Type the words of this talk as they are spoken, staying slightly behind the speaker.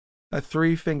A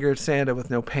three-fingered Santa with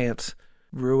no pants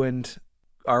ruined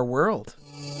our world.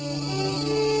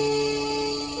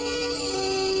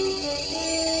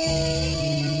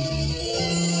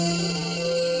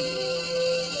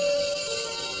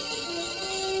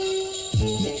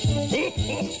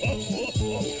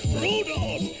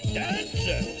 Rudolph,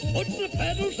 Dancer, put the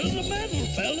pedal to the metal,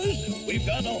 fellas. We've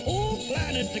got a whole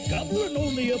planet to cover and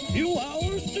only a few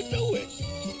hours to do it.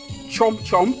 Chomp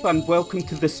chomp, and welcome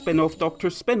to the Spin-Off Doctor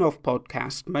Spin-Off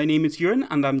podcast. My name is Ewan,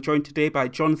 and I'm joined today by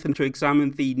Jonathan to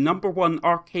examine the #1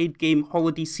 arcade game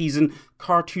holiday season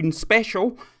cartoon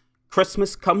special,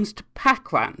 Christmas Comes to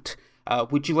PacLand.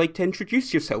 Would you like to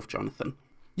introduce yourself, Jonathan?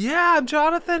 Yeah, I'm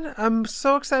Jonathan. I'm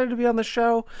so excited to be on the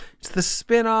show. It's the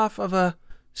spin-off of a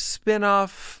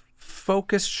spin-off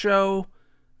focused show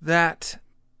that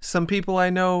some people I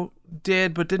know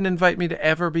did but didn't invite me to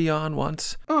ever be on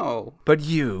once. Oh. But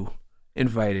you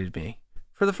invited me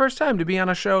for the first time to be on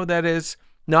a show that is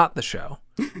not the show,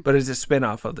 but is a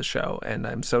spin-off of the show. And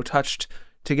I'm so touched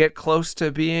to get close to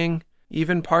being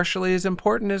even partially as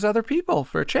important as other people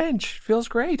for a change. Feels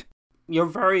great. You're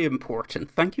very important.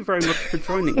 Thank you very much for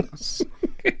joining us.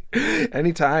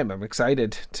 Anytime. I'm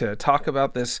excited to talk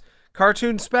about this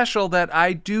cartoon special that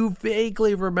I do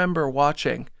vaguely remember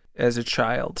watching as a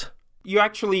child. You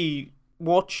actually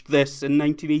watched this in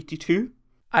 1982?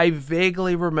 I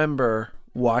vaguely remember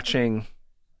watching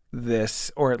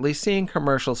this, or at least seeing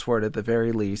commercials for it at the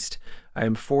very least. I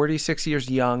am 46 years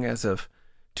young as of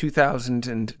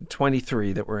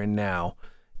 2023 that we're in now,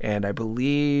 and I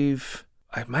believe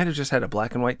I might have just had a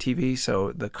black and white TV,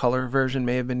 so the color version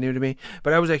may have been new to me.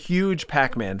 But I was a huge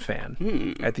Pac-Man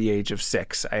fan at the age of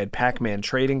 6. I had Pac-Man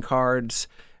trading cards.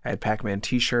 I had Pac-Man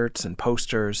t-shirts and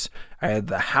posters. I had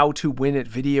the How to Win at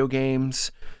Video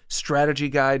Games strategy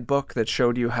guide book that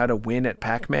showed you how to win at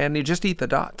Pac-Man. You just eat the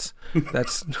dots.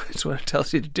 That's what it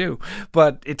tells you to do.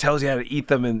 But it tells you how to eat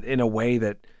them in a way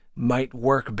that might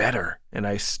work better. And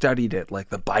I studied it like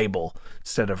the Bible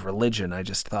instead of religion. I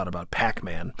just thought about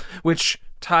Pac-Man, which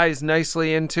ties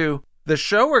nicely into the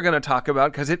show we're going to talk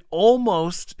about, because it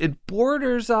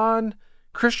borders on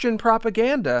Christian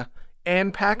propaganda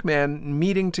and Pac-Man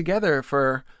meeting together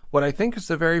for what I think is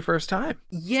the very first time.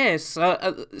 Yes,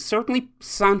 certainly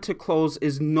Santa Claus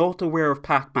is not aware of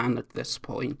Pac-Man at this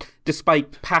point,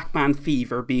 despite Pac-Man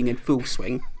fever being in full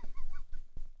swing.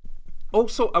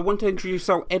 Also, I want to introduce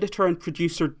our editor and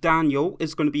producer, Daniel,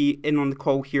 is going to be in on the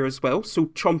call here as well. So,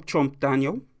 chomp chomp,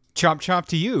 Daniel. Chomp chomp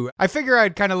to you. I figure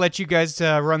I'd kind of let you guys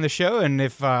run the show, and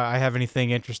if I have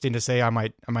anything interesting to say, I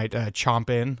might chomp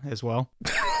in as well.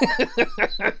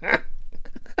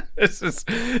 This is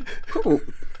cool.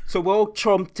 So we'll all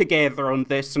chomp together on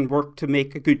this and work to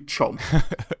make a good chomp.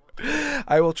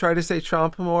 I will try to say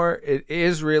chomp more. It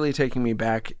is really taking me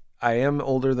back. I am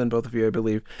older than both of you, I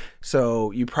believe,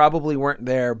 so you probably weren't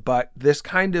there, but this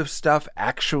kind of stuff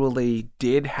actually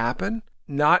did happen,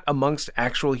 not amongst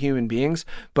actual human beings,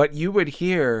 but you would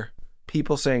hear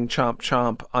people saying chomp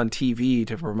chomp on TV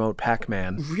to promote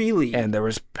Pac-Man. Really? And there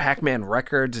was Pac-Man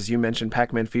records, as you mentioned,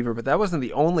 Pac-Man Fever, but that wasn't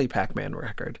the only Pac-Man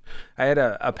record. I had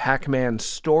a Pac-Man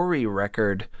story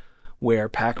record where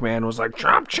Pac-Man was like,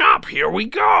 chomp chomp, here we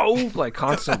go, like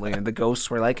constantly, and the ghosts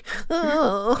were like,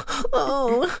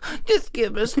 oh, just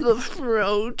give us the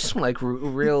fruit, like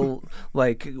real,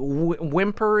 like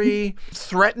whimpery,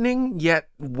 threatening yet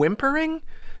whimpering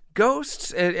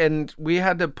ghosts, and we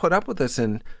had to put up with this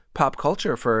in pop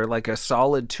culture for like a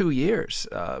solid 2 years,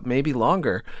 maybe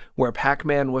longer, where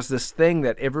Pac-Man was this thing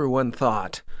that everyone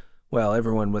thought, well,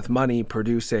 everyone with money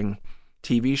producing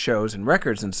TV shows and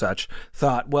records and such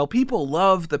thought, well, people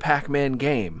love the Pac-Man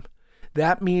game.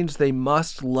 That means they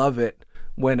must love it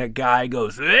when a guy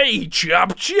goes, hey,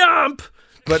 chomp chomp.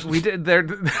 But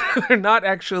they're not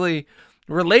actually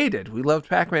related. We loved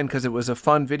Pac-Man because it was a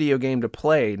fun video game to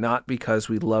play, not because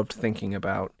we loved thinking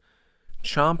about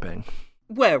chomping.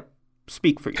 Well,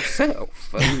 speak for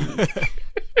yourself.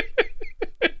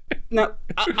 Now,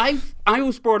 I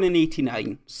was born in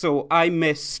 89, so I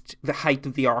missed the height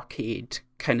of the arcade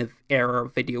kind of era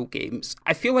of video games.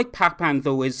 I feel like Pac-Man,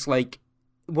 though, is like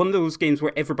one of those games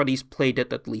where everybody's played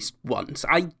it at least once.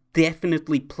 I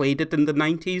definitely played it in the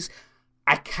 90s.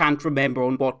 I can't remember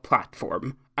on what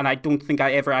platform, and I don't think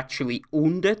I ever actually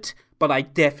owned it, but I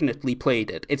definitely played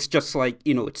it. It's just like,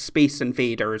 it's Space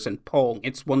Invaders and Pong.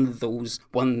 It's one of those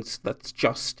ones that's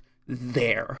just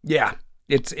there. Yeah.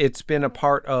 It's been a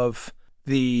part of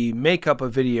the makeup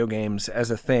of video games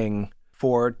as a thing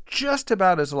for just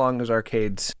about as long as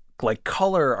arcades, like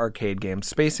color arcade games.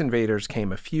 Space Invaders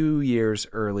came a few years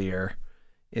earlier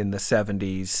in the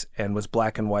 70s and was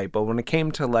black and white. But when it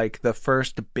came to like the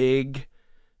first big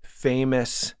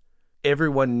famous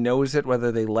everyone knows it,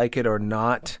 whether they like it or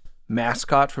not,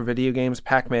 mascot for video games,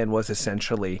 Pac-Man was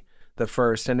essentially the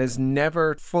first and has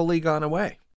never fully gone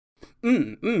away.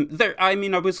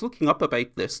 I was looking up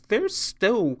about this. There's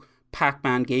still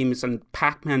Pac-Man games and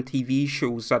Pac-Man TV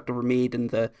shows that were made in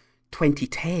the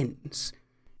 2010s.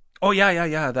 Oh,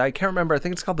 yeah. I can't remember. I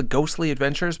think it's called The Ghostly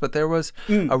Adventures, but there was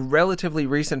a relatively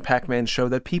recent Pac-Man show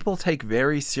that people take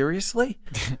very seriously.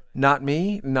 Not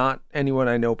me, not anyone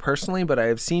I know personally, but I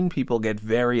have seen people get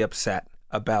very upset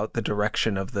about the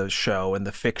direction of the show and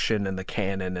the fiction and the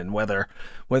canon and whether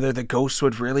the ghosts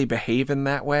would really behave in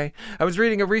that way. I was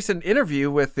reading a recent interview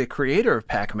with the creator of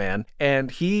Pac-Man, and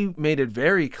he made it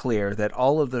very clear that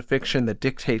all of the fiction that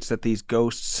dictates that these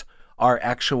ghosts are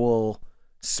actual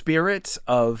spirits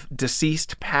of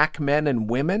deceased Pac-Men and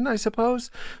women, I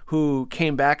suppose, who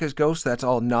came back as ghosts, that's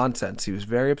all nonsense. He was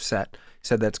very upset. He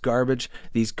said that's garbage.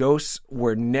 These ghosts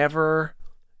were never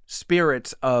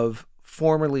spirits of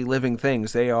formerly living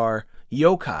things. They are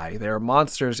yokai. They are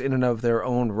monsters in and of their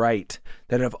own right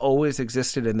that have always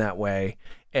existed in that way.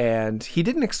 And he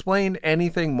didn't explain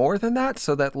anything more than that,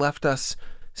 so that left us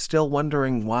still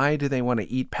wondering, why do they want to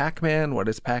eat Pac-Man? What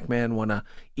does Pac-Man want to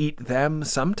eat them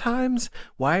sometimes?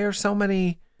 Why are so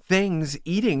many things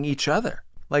eating each other?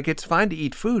 Like, it's fine to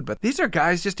eat food, but these are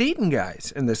guys just eating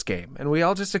guys in this game. And we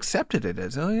all just accepted it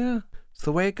as, oh yeah, it's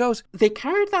the way it goes. They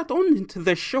carried that on into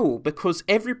the show because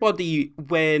everybody,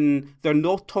 when they're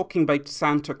not talking about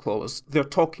Santa Claus, they're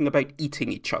talking about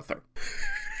eating each other.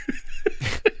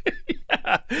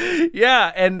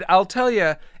 Yeah, and I'll tell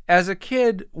you, as a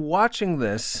kid watching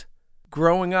this,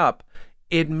 growing up,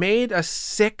 it made a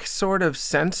sick sort of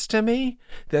sense to me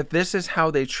that this is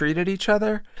how they treated each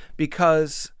other,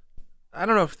 because I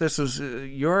don't know if this was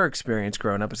your experience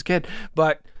growing up as a kid,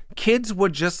 but kids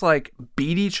would just like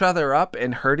beat each other up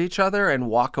and hurt each other and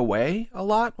walk away a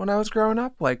lot when I was growing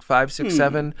up, like 5, 6,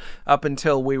 7, up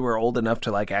until we were old enough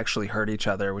to like actually hurt each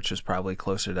other, which was probably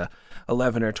closer to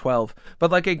 11 or 12.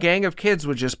 But like a gang of kids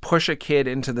would just push a kid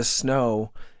into the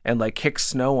snow and like kick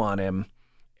snow on him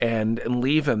and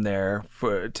leave him there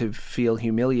to feel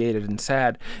humiliated and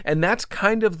sad. And that's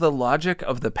kind of the logic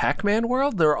of the Pac-Man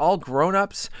world. They're all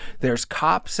grown-ups. There's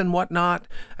cops and whatnot.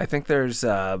 I think there's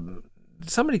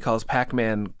somebody calls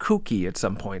Pac-Man kooky at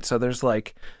some point. So there's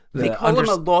like they call him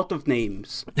a lot of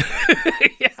names.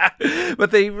 Yeah,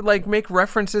 but they like make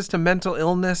references to mental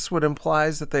illness, what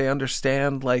implies that they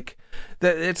understand like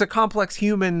that it's a complex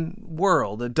human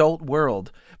world, adult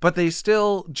world. But they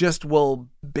still just will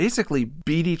basically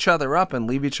beat each other up and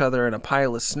leave each other in a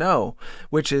pile of snow,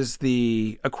 which is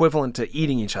the equivalent to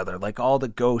eating each other. Like all the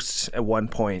ghosts at one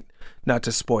point, not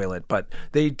to spoil it, but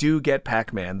they do get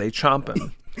Pac-Man. They chomp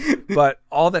him. But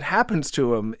all that happens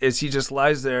to him is he just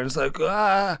lies there and is like,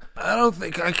 I don't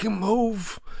think I can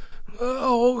move.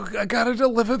 Oh, I gotta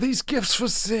deliver these gifts for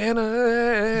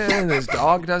Santa. And his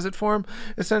dog does it for him,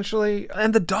 essentially.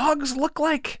 And the dogs look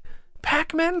like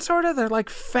Pac-Man, sort of. They're like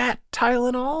fat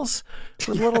Tylenols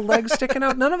with little legs sticking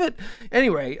out. None of it.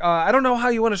 Anyway, I don't know how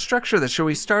you want to structure this. Should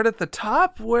we start at the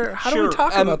top? How do we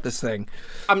talk about this thing?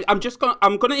 I'm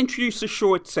gonna introduce the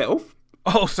show itself.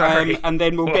 Oh, sorry. And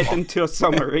then we'll get into a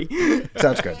summary.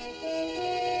 Sounds good.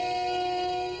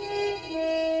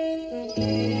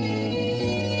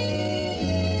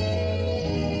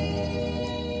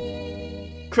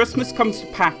 Christmas Comes to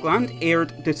PacLand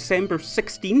aired December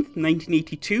 16th,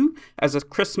 1982 as a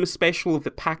Christmas special of the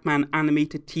Pac-Man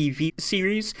animated TV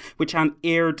series, which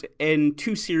aired in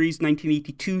 2 series,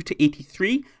 1982 to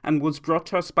 83, and was brought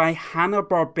to us by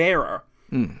Hanna-Barbera.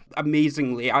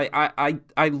 Amazingly,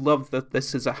 I love that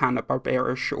this is a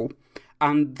Hanna-Barbera show.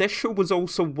 And this show was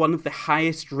also one of the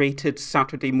highest rated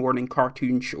Saturday morning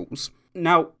cartoon shows.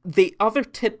 Now, the other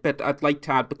tidbit I'd like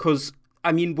to add, because,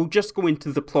 we'll just go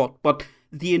into the plot, but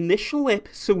the initial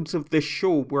episodes of this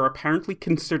show were apparently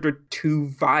considered too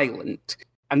violent,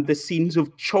 and the scenes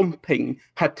of chomping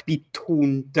had to be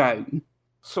toned down.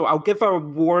 So I'll give a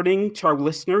warning to our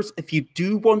listeners. If you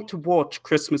do want to watch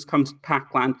Christmas Comes to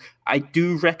Pac-Land, I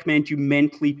do recommend you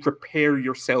mentally prepare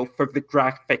yourself for the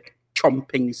graphic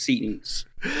chomping scenes.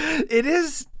 It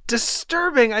is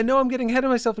disturbing. I know I'm getting ahead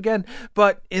of myself again,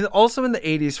 but also in the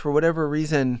 80s, for whatever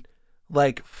reason,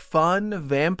 like fun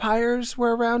vampires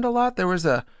were around a lot. There was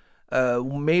a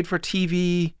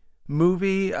made-for-TV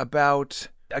movie about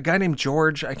a guy named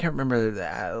George. I can't remember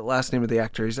the last name of the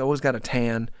actor. He's always got a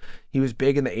tan. He was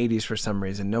big in the 80s for some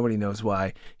reason. Nobody knows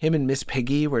why. Him and Miss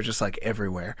Piggy were just like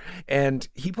everywhere. And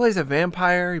he plays a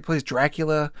vampire. He plays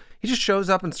Dracula. He just shows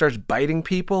up and starts biting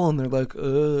people, and they're like,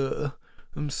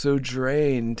 I'm so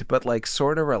drained, but like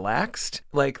sort of relaxed.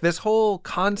 Like this whole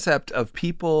concept of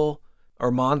people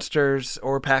or monsters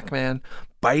or Pac-Man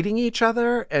biting each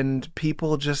other and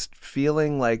people just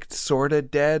feeling like sort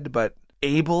of dead but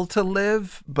able to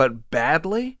live but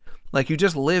badly. Like you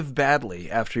just live badly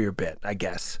after you're bit, I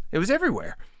guess. It was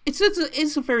everywhere.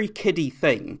 It's a very kiddie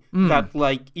thing that,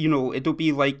 like, you know, it'll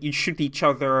be like you shoot each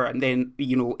other and then,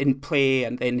 you know, in play,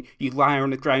 and then you lie on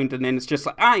the ground and then it's just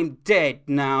like, I'm dead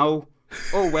now.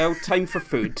 Oh, well, time for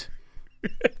food.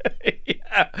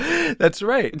 Yeah, that's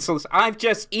right. And so I've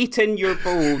just eaten your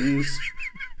bones.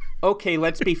 Okay,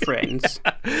 let's be friends.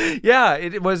 Yeah,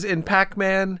 it was in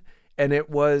Pac-Man, and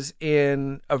it was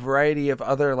in a variety of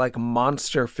other, like,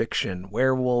 monster fiction.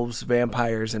 Werewolves,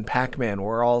 vampires, and Pac-Man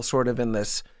were all sort of in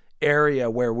this area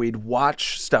where we'd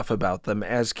watch stuff about them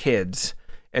as kids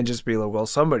and just be like, well,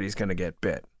 somebody's going to get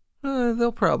bit.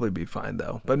 They'll probably be fine,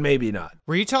 though, but maybe not.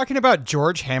 Were you talking about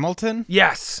George Hamilton?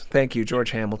 Yes. Thank you,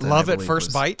 George Hamilton. Love at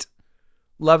First Bite?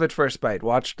 Love at First Bite.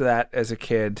 Watched that as a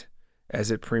kid as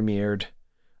it premiered.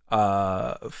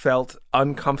 Felt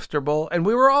uncomfortable, and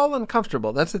we were all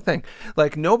uncomfortable. That's the thing.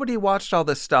 Like, nobody watched all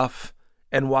this stuff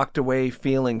and walked away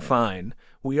feeling fine.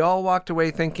 We all walked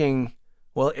away thinking,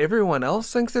 well, everyone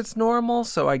else thinks it's normal,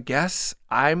 so I guess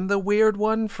I'm the weird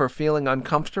one for feeling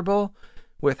uncomfortable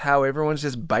with how everyone's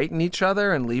just biting each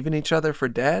other and leaving each other for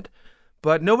dead.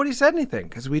 But nobody said anything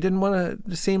because we didn't want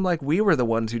to seem like we were the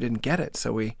ones who didn't get it.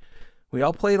 So we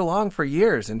all played along for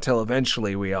years until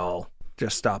eventually we all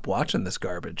just stopped watching this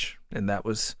garbage. And that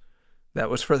was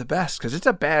for the best, because it's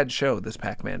a bad show, this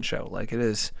Pac-Man show. Like, it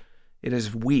is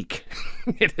weak.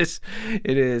 It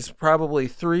is probably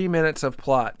 3 minutes of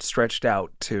plot stretched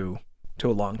out to a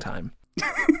long time.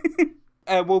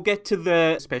 We'll get to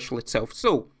the special itself.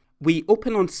 So, we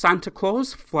open on Santa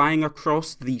Claus flying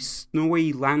across the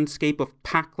snowy landscape of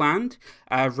PacLand,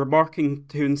 remarking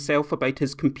to himself about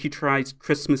his computerized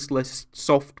Christmas list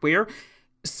software.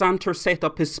 Santa set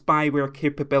up his spyware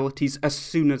capabilities as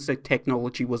soon as the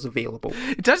technology was available.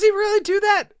 Does he really do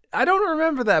that? I don't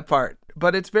remember that part,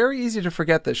 but it's very easy to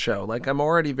forget this show. Like, I'm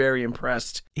already very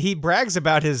impressed. He brags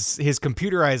about his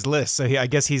computerized list, so I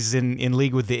guess he's in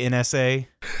league with the NSA.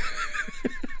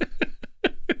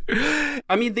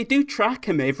 I mean, they do track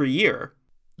him every year.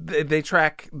 They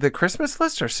track the Christmas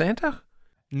list or Santa?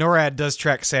 NORAD does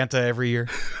track Santa every year.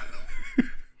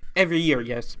 Every year,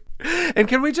 yes. And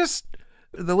can we just...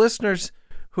 The listeners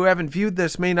who haven't viewed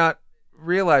this may not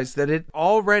realize that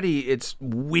it's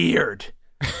weird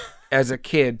as a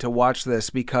kid to watch this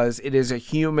because it is a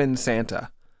human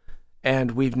Santa.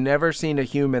 And we've never seen a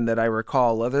human that I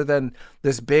recall other than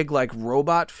this big, like,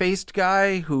 robot-faced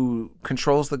guy who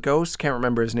controls the ghost. Can't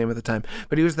remember his name at the time.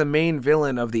 But he was the main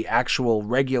villain of the actual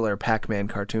regular Pac-Man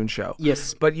cartoon show.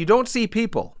 Yes. But you don't see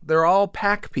people. They're all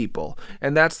Pac people.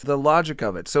 And that's the logic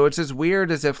of it. So it's as weird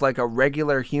as if, like, a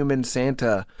regular human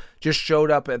Santa just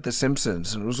showed up at The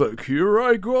Simpsons and was like, here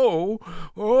I go.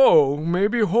 Oh,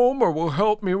 maybe Homer will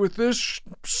help me with this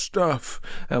stuff.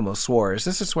 I almost swore. Is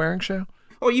this a swearing show?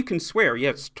 Oh, you can swear.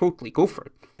 Yes, totally. Go for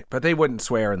it. But they wouldn't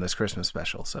swear in this Christmas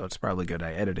special, so it's probably good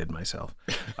I edited myself.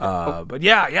 But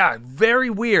yeah,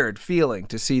 very weird feeling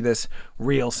to see this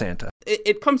real Santa.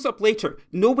 It comes up later.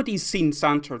 Nobody's seen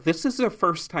Santa. This is their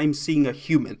first time seeing a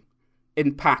human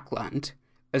in PacLand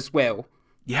as well.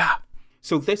 Yeah.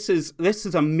 So this is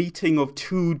a meeting of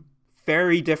two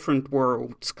very different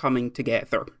worlds coming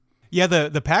together. Yeah,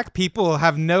 the Pac people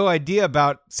have no idea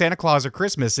about Santa Claus or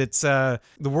Christmas. It's the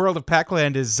world of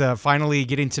PacLand is finally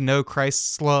getting to know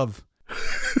Christ's love.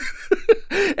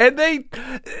 And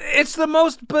it's the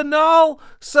most banal.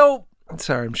 So,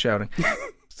 sorry, I'm shouting.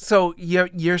 So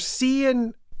you're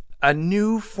seeing a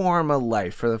new form of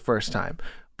life for the first time.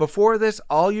 Before this,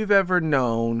 all you've ever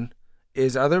known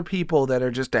is other people that are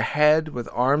just a head with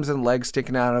arms and legs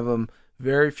sticking out of them.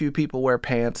 Very few people wear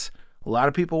pants. A lot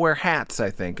of people wear hats, I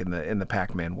think, in the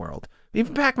Pac-Man world.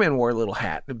 Even Pac-Man wore a little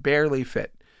hat. It barely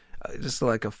fit. Just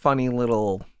like a funny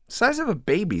little size of a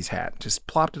baby's hat. Just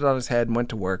plopped it on his head and went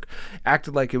to work.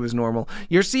 Acted like it was normal.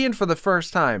 You're seeing for the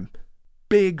first time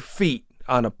big feet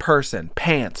on a person.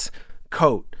 Pants,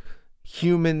 coat,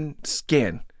 human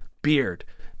skin, beard.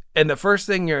 And the first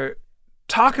thing you're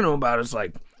talking to him about is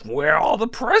like, where are all the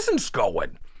presents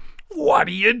going? What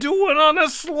are you doing on a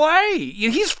sleigh?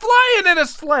 He's flying in a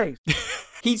sleigh.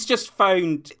 He's just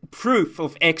found proof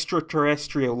of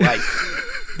extraterrestrial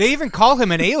life. They even call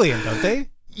him an alien, don't they?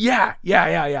 Yeah.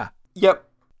 Yep.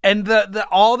 And the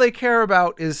all they care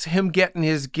about is him getting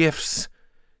his gifts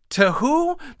to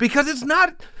who? Because it's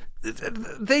not...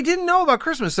 They didn't know about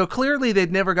Christmas, so clearly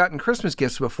they'd never gotten Christmas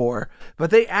gifts before. But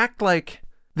they act like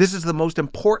this is the most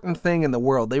important thing in the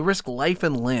world. They risk life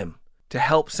and limb to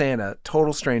help Santa,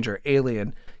 total stranger,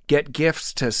 alien, get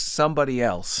gifts to somebody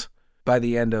else by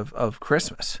the end of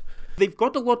Christmas. They've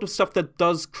got a lot of stuff that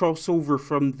does cross over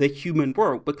from the human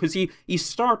world, because you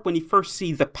start when you first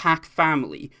see the Pac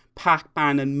family,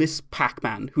 Pac-Man and Miss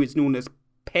Pac-Man, who is known as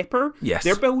Pepper. Yes.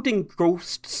 They're building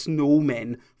ghost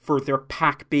snowmen for their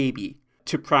Pac baby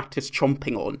to practice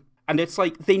chomping on. And it's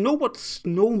like, they know what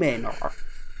snowmen are.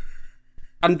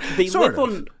 And they live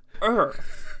on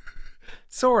Earth.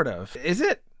 Sort of. Is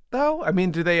it, though? I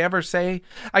mean, do they ever say...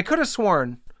 I could have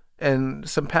sworn, and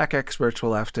some Pac experts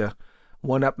will have to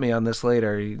one-up me on this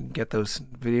later. You get those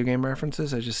video game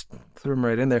references? I just threw them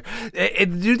right in there.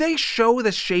 Do they show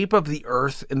the shape of the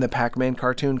Earth in the Pac-Man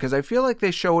cartoon? Because I feel like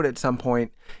they show it at some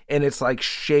point, and it's like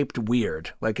shaped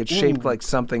weird. Like it's shaped like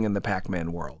something in the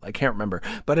Pac-Man world. I can't remember.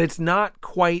 But it's not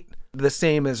quite the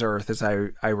same as Earth as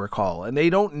I recall. And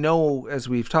they don't know, as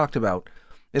we've talked about,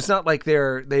 it's not like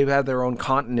they've had their own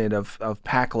continent of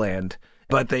PacLand,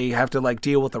 but they have to like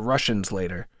deal with the Russians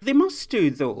later. They must do,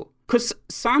 though. Because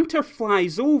Santa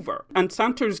flies over, and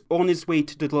Santa's on his way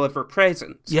to deliver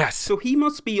presents. Yes. So he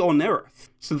must be on Earth.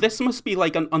 So this must be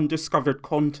like an undiscovered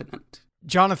continent.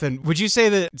 Jonathan, would you say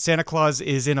that Santa Claus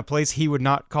is in a place he would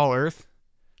not call Earth?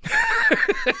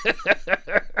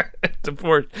 It's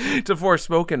a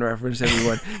Forspoken reference,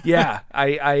 everyone. Yeah,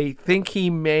 I think he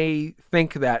may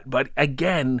think that, but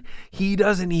again, he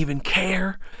doesn't even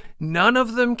care. None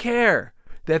of them care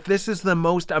that this is the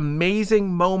most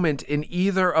amazing moment in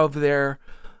either of their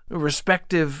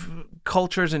respective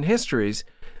cultures and histories.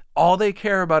 All they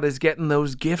care about is getting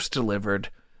those gifts delivered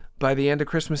by the end of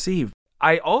Christmas Eve.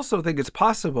 I also think it's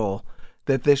possible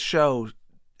that this show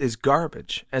is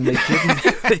garbage and they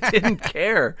didn't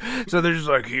care. So they're just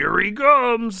like, here he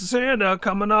comes, Santa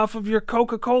coming off of your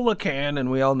Coca-Cola can. And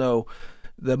we all know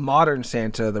the modern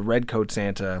Santa, the red coat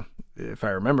Santa, if I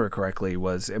remember correctly,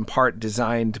 was in part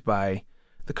designed by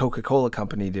the Coca-Cola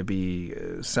company to be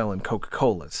selling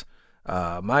Coca-Colas.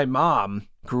 My mom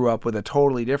grew up with a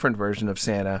totally different version of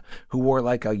Santa who wore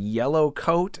like a yellow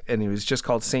coat, and he was just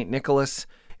called St. Nicholas,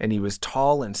 and he was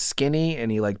tall and skinny,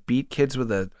 and he like beat kids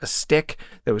with a stick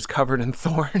that was covered in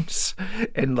thorns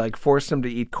and like forced them to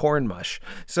eat corn mush.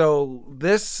 So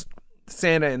this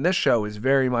Santa in this show is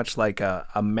very much like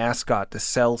a mascot to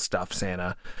sell stuff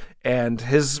Santa, and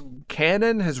his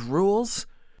canon, his rules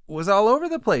was all over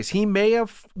the place. He may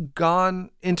have gone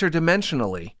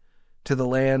interdimensionally to the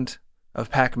land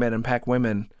of Pac-Men and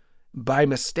Pac-Women by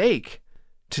mistake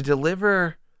to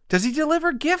deliver... Does he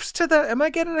deliver gifts to the... Am I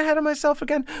getting ahead of myself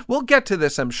again? We'll get to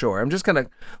this, I'm sure. I'm just going to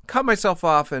cut myself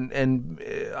off and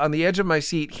on the edge of my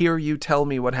seat, hear you tell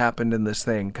me what happened in this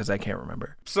thing, because I can't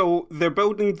remember. So they're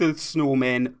building the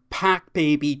snowmen. Pac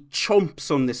Baby chomps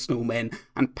on the snowmen,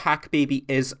 and Pac Baby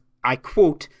is, I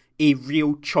quote, a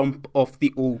real chomp of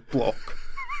the old block.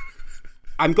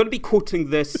 I'm going to be quoting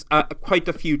this quite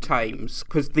a few times,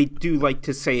 because they do like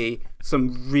to say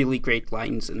some really great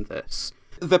lines in this.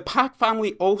 The Pac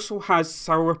family also has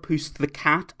Sourpuss the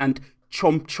cat and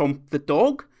Chomp Chomp the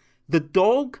dog. The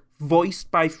dog,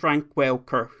 voiced by Frank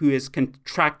Welker, who is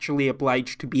contractually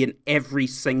obliged to be in every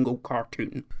single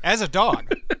cartoon. As a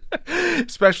dog.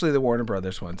 Especially the Warner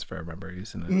Brothers ones, if I remember.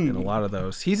 He's in a lot of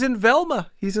those. He's in Velma.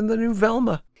 He's in the new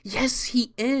Velma. Yes,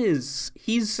 he is.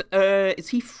 Is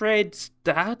he Fred's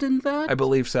dad in that? I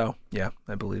believe so. Yeah,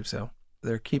 I believe so.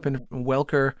 They're keeping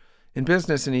Welker in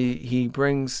business, and he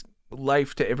brings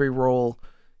life to every role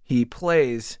he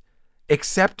plays,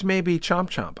 except maybe Chomp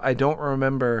Chomp. I don't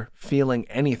remember feeling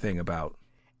anything about.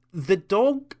 The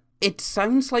dog, it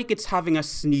sounds like it's having a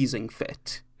sneezing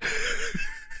fit.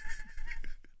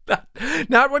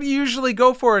 Not what you usually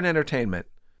go for in entertainment.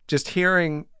 Just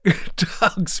hearing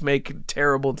dogs make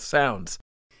terrible sounds.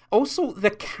 Also,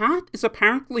 the cat is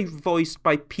apparently voiced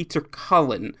by Peter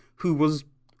Cullen, who was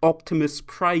Optimus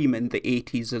Prime in the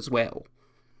 80s as well.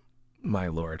 My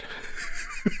lord.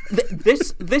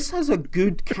 This has a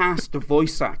good cast of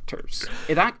voice actors.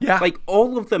 Like,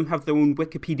 all of them have their own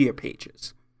Wikipedia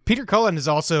pages. Peter Cullen is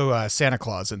also Santa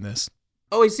Claus in this.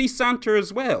 Oh, is he Santa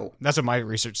as well? That's what my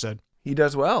research said. He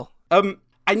does well.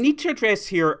 I need to address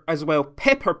here as well,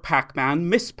 Pepper Pac-Man,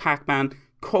 Miss Pac-Man,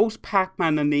 calls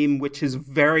Pac-Man a name which is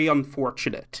very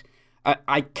unfortunate.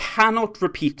 I cannot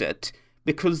repeat it,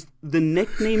 because the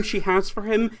nickname she has for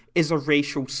him is a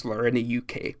racial slur in the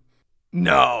UK.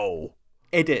 No.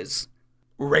 It is.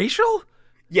 Racial?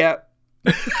 Yeah.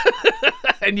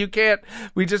 And you can't,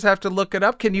 we just have to look it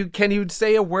up. Can you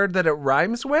say a word that it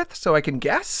rhymes with so I can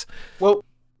guess? Well,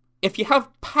 if you have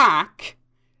Pac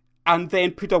and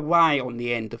then put a Y on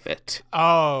the end of it.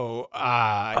 Oh,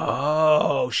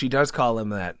 she does call him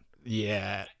that.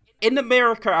 Yeah. In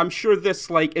America, I'm sure this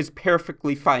is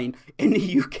perfectly fine. In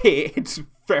the UK, it's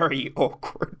very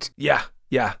awkward. Yeah.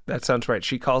 Yeah, that sounds right.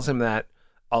 She calls him that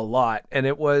a lot. And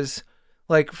it was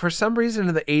like, for some reason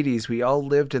in the 80s, we all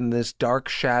lived in this dark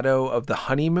shadow of the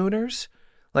honeymooners.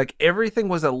 Like, everything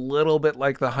was a little bit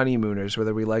like the honeymooners,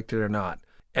 whether we liked it or not.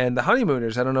 And the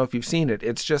honeymooners, I don't know if you've seen it,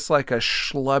 it's just like a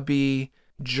schlubby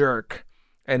jerk.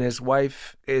 And his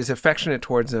wife is affectionate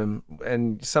towards him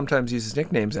and sometimes uses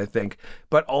nicknames, I think,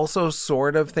 but also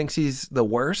sort of thinks he's the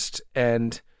worst.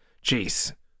 And,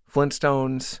 geez,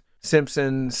 Flintstones,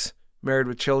 Simpsons, Married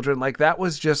with Children, like that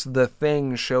was just the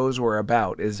thing shows were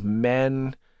about, is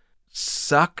men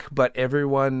suck, but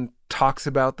everyone talks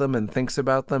about them and thinks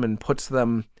about them and puts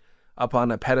them up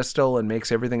on a pedestal and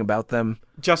makes everything about them.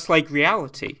 Just like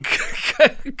reality.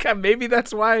 Maybe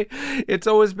that's why it's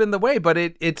always been the way, but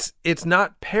it's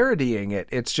not parodying it.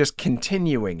 It's just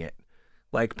continuing it.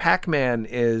 Like Pac-Man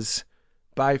is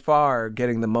by far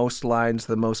getting the most lines,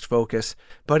 the most focus,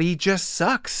 but he just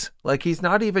sucks. Like, he's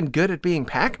not even good at being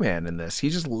Pac-Man in this. He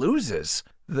just loses.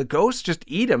 The ghosts just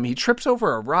eat him. He trips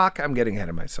over a rock. I'm getting ahead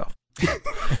of myself.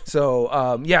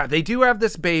 So, yeah, they do have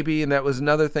this baby, and that was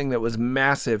another thing that was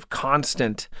massive,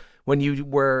 constant, when you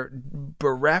were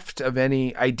bereft of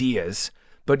any ideas,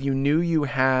 but you knew you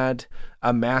had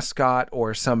a mascot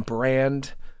or some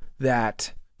brand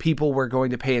that people were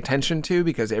going to pay attention to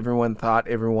because everyone thought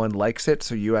everyone likes it,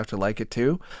 so you have to like it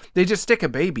too. They just stick a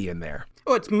baby in there.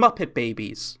 Oh, it's Muppet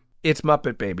Babies. It's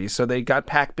Muppet Babies. So they got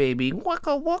Pac Baby,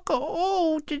 waka waka,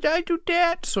 oh, did I do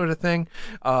that? Sort of thing.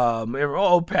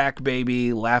 Oh, Pac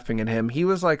Baby, laughing at him. He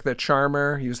was like the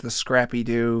charmer. He was the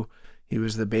Scrappy-Doo. He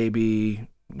was the baby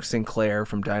Sinclair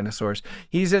from Dinosaurs.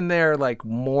 He's in there like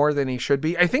more than he should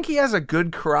be. I think he has a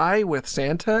good cry with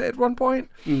Santa at one point.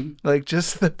 Like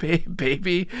just the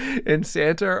baby and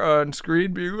Santa on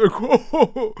screen being like,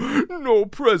 oh, no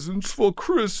presents for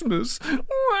Christmas.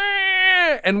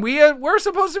 And we're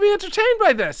supposed to be entertained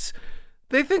by this.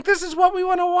 They think this is what we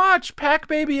want to watch. Pac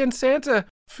Baby and Santa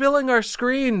filling our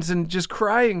screens and just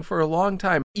crying for a long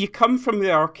time. You come from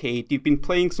the arcade, you've been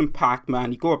playing some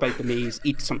Pac-Man, you go about the maze,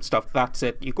 eat some stuff, that's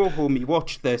it. You go home, you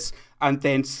watch this, and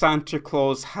then Santa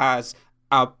Claus has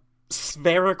a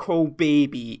spherical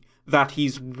baby that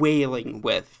he's wailing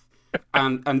with.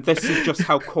 And this is just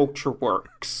how culture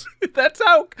works. That's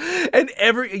how, and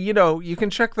you can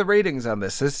check the ratings on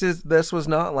this. This was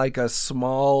not like a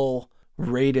small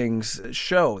ratings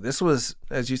show. This was,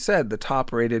 as you said, the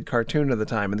top rated cartoon of the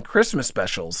time. And the Christmas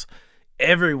specials,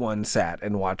 everyone sat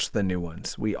and watched the new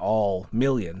ones.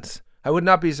 Millions. I would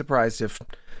not be surprised if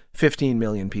 15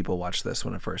 million people watched this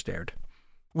when it first aired.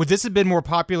 Would this have been more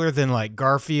popular than like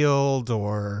Garfield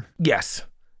or? Yes,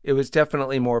 it was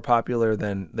definitely more popular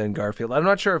than Garfield. I'm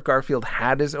not sure if Garfield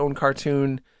had his own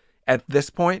cartoon at this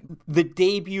point. The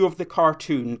debut of the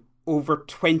cartoon, over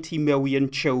 20 million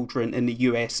children in the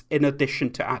US in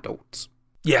addition to adults.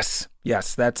 Yes,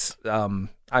 that's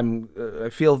I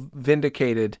feel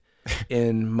vindicated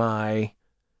in my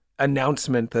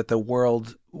announcement that the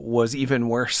world was even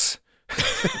worse.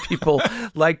 People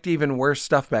liked even worse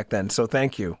stuff back then, so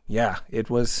thank you. Yeah, it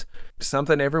was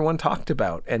something everyone talked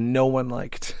about and no one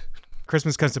liked.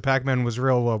 Christmas Comes to Pac-Man was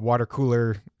real water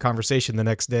cooler conversation the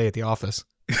next day at the office.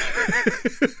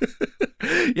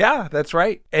 Yeah, that's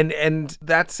right. And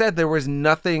that said, there was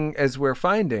nothing, as we're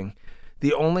finding,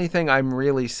 the only thing I'm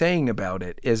really saying about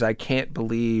it is I can't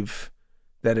believe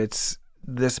that it's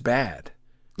this bad.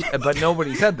 But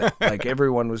nobody said that. Like,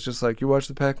 everyone was just like, you watch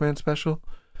the Pac-Man special?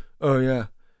 Oh, yeah.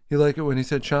 You like it when he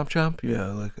said chomp chomp?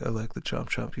 Yeah, I like the chomp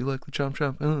chomp. You like the chomp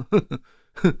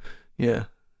chomp? Yeah,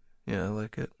 I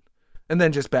like it. And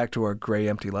then just back to our gray,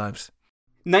 empty lives.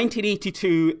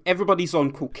 1982, everybody's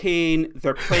on cocaine,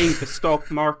 they're playing the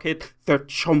stock market, they're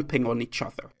chomping on each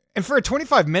other. And for a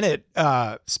 25-minute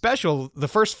special, the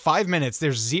first 5 minutes,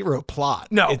 there's zero plot.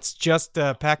 No. It's just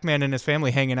Pac-Man and his family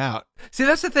hanging out. See,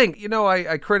 that's the thing.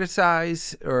 I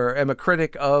criticize or am a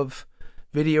critic of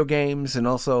video games and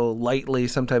also lightly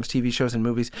sometimes TV shows and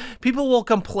movies. People will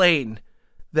complain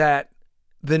that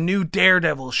the new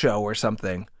Daredevil show or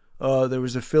something, there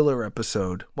was a filler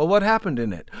episode. Well, what happened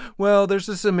in it? Well, there's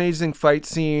this amazing fight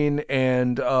scene,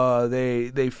 and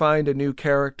they find a new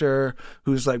character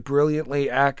who's like brilliantly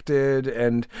acted,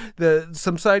 and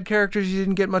some side characters you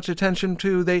didn't get much attention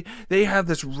to. They have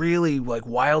this really like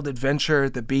wild adventure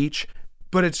at the beach,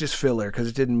 but it's just filler because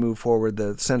it didn't move forward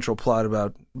the central plot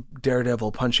about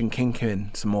Daredevil punching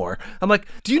Kingpin some more. I'm like,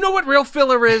 do you know what real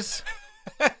filler is?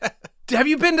 Have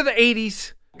you been to the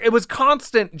 80s? It was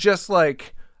constant, just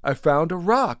like, I found a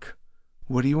rock.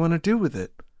 What do you want to do with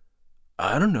it?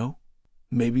 I don't know.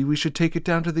 Maybe we should take it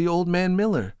down to the Old Man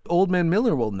Miller. Old Man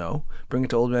Miller will know. Bring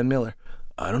it to Old Man Miller.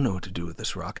 I don't know what to do with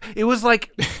this rock. It was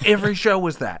like every show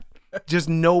was that. Just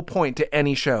no point to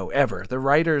any show ever. The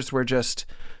writers were just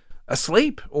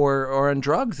asleep or on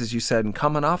drugs, as you said, and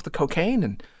coming off the cocaine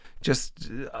and just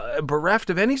bereft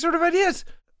of any sort of ideas.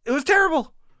 It was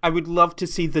terrible. I would love to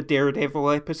see the Daredevil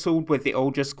episode where they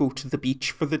all just go to the beach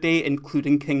for the day,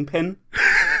 including Kingpin.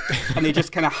 And they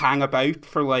just kind of hang about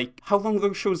for like, how long are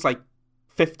those shows? Like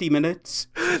 50 minutes?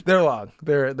 They're long.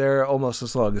 They're almost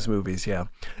as long as movies, yeah.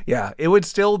 Yeah, it would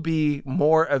still be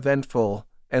more eventful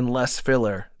and less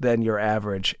filler than your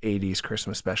average 80s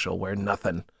Christmas special where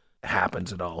nothing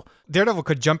happens at all. Daredevil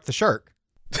could jump the shark.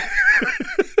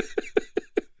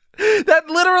 That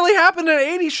literally happened in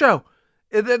an 80s show.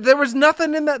 There was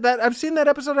nothing in that I've seen that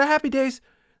episode of Happy Days.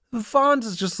 Fonz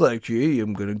is just like, hey,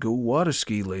 I'm going to go water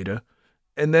ski later.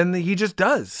 And then he just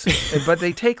does. But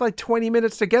they take like 20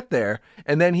 minutes to get there.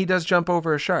 And then he does jump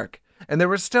over a shark. And there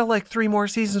was still like 3 more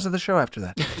seasons of the show after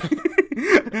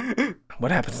that.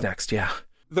 What happens next? Yeah.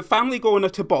 The family go on a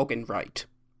toboggan ride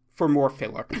for more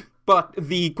filler. But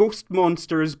the ghost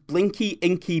monsters, Blinky,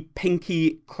 Inky,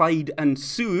 Pinky, Clyde, and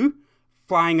Sue,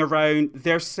 flying around,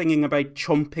 they're singing about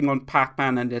chomping on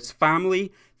Pac-Man and his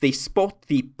family. They spot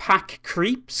the Pac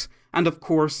creeps, and of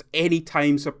course, any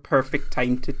time's a perfect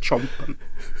time to chomp them.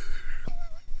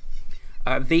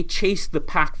 They chase the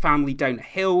Pac family down a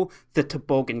hill, the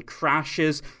toboggan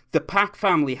crashes. The Pac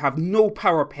family have no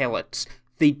power pellets.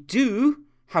 They do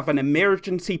have an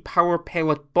emergency power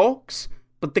pellet box,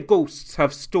 but the ghosts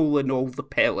have stolen all the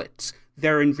pellets.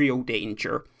 They're in real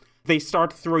danger. They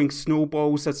start throwing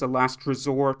snowballs as a last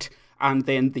resort, and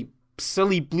then the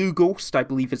silly blue ghost, I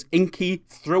believe is Inky,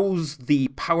 throws the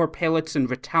power pellets in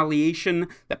retaliation.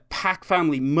 The Pac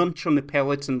family munch on the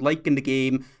pellets, and like in the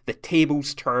game, the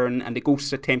tables turn and the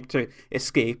ghosts attempt to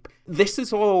escape. This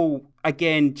is all,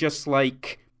 again, just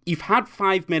like, you've had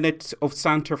 5 minutes of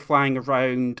Santa flying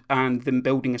around and them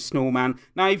building a snowman.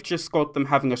 Now you've just got them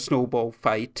having a snowball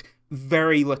fight.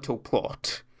 Very little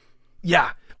plot.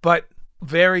 Yeah, but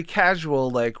very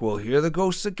casual, like, well, here are the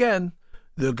ghosts again.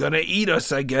 They're gonna eat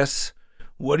us, I guess.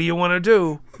 What do you want to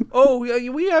do? Oh,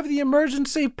 we have the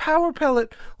emergency power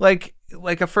pellet, like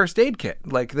a first aid kit.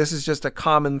 Like, this is just a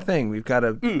common thing. We've got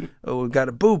a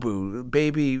boo-boo.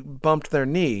 Baby bumped their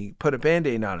knee. Put a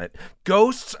Band-Aid on it.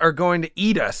 Ghosts are going to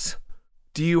eat us.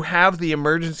 Do you have the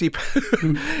emergency?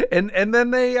 and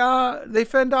then they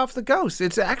fend off the ghosts.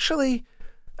 It's actually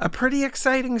a pretty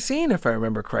exciting scene, if I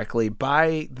remember correctly,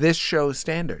 by this show's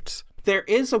standards. There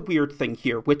is a weird thing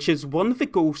here, which is one of the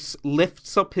ghosts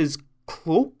lifts up his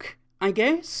cloak, I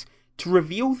guess, to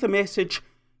reveal the message,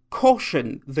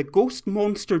 "Caution, the ghost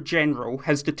monster general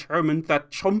has determined that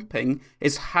chomping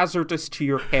is hazardous to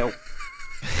your health."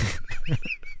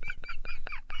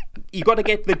 You got to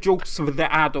get the jokes of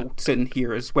the adults in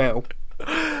here as well.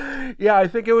 Yeah, I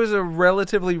think it was a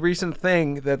relatively recent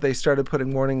thing that they started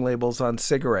putting warning labels on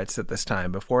cigarettes at this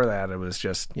time. Before that, it was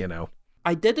just,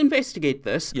 I did investigate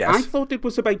this. Yes. I thought it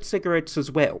was about cigarettes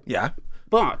as well. Yeah.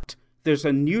 But there's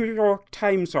a New York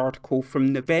Times article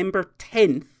from November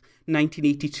 10th,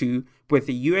 1982, where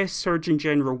the US Surgeon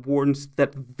General warns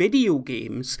that video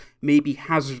games may be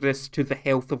hazardous to the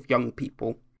health of young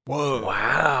people. Whoa.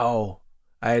 Wow.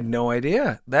 I had no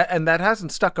idea. That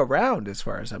hasn't stuck around as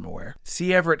far as I'm aware.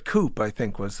 C. Everett Koop, I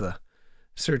think, was the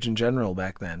Surgeon General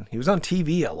back then. He was on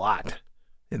TV a lot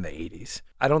in the 80s.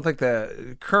 I don't think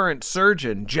the current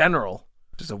Surgeon General,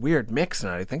 which is a weird mix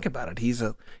now I think about it. He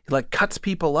like cuts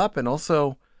people up and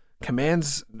also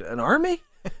commands an army?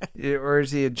 Or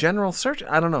is he a general surgeon?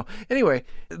 I don't know. Anyway,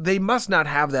 they must not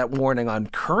have that warning on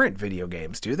current video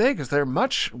games, do they? Because they're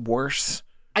much worse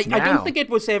now. I don't think it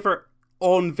was ever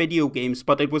on video games,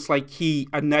 but it was like he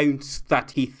announced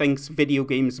that he thinks video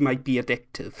games might be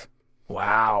addictive.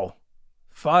 Wow.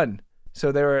 Fun.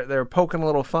 So they were poking a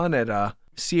little fun at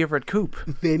C. Everett Koop.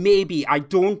 They may be. I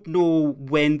don't know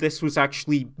when this was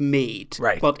actually made.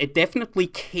 Right. But it definitely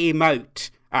came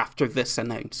out after this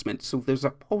announcement. So there's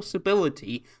a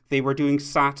possibility they were doing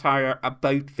satire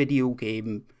about video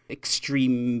game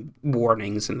extreme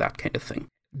warnings and that kind of thing.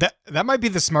 That might be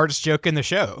the smartest joke in the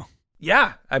show.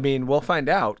 Yeah, I mean, we'll find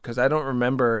out, because I don't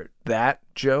remember that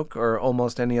joke or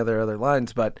almost any other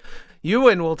lines, but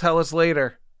Ewan will tell us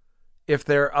later if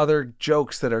there are other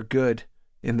jokes that are good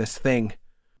in this thing.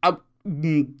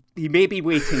 He may be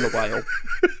waiting a while.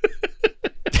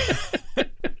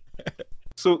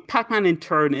 So Pac-Man in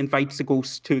turn invites the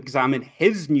ghost to examine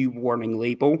his new warning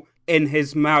label in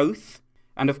his mouth,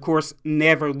 and of course,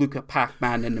 never look at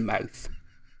Pac-Man in the mouth.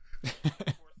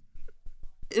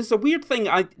 It's a weird thing.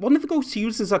 One of the ghosts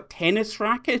uses a tennis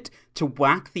racket to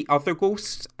whack the other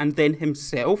ghosts and then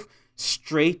himself.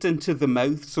 straight into the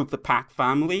mouths of the Pac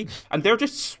family, and they're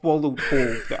just swallowed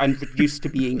whole and reduced to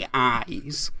being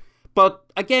eyes. But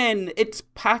again, it's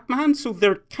Pac-Man, so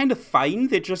they're kind of fine.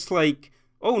 They're just like,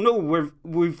 oh no,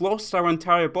 we've lost our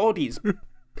entire bodies.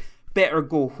 Better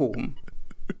go home.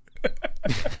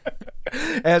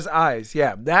 As eyes,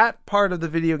 yeah. That part of the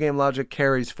video game logic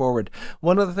carries forward.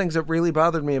 One of the things that really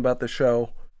bothered me about the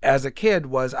show as a kid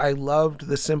was I loved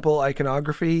the simple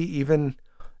iconography, even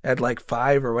at like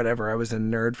 5 or whatever. I was a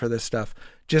nerd for this stuff.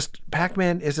 Just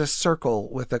Pac-Man is a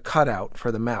circle with a cutout for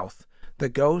the mouth. The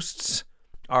ghosts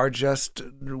are just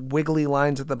wiggly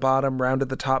lines at the bottom, round at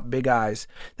the top, big eyes.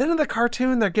 Then in the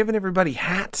cartoon, they're giving everybody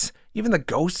hats. Even the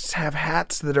ghosts have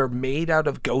hats that are made out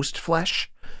of ghost flesh.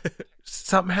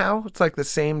 Somehow, it's like the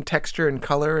same texture and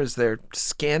color as their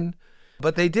skin.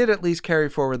 But they did at least carry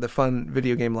forward the fun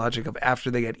video game logic of after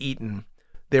they get eaten,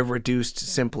 they're reduced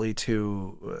simply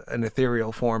to an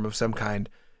ethereal form of some kind.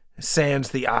 Sans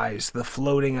the eyes, the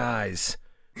floating eyes.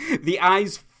 The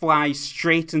eyes fly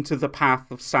straight into the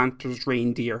path of Santa's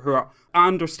reindeer, who are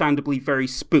understandably very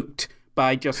spooked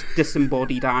by just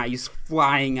disembodied eyes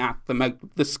flying at them out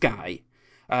of the sky.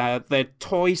 The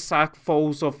toy sack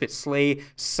falls off its sleigh,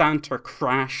 Santa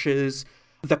crashes.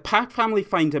 The Pac family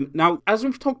find him. Now, as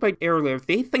we've talked about earlier,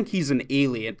 they think he's an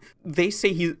alien. They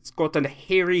say he's got a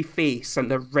hairy face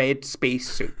and a red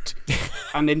spacesuit.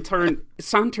 And in turn,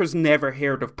 Santa's never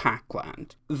heard of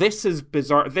PacLand. This is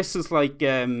bizarre. This is like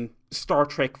Star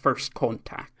Trek First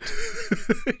Contact.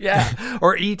 Yeah.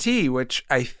 Or E.T., which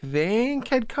I think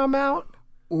had come out.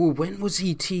 Oh, when was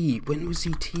E.T.? When was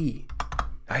E.T.?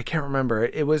 I can't remember.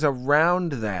 It was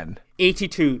around then.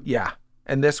 82. Yeah.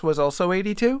 And this was also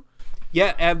 82?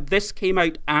 Yeah, this came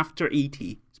out after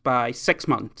E.T. by 6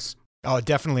 months. Oh,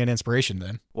 definitely an inspiration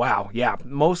then. Wow, yeah.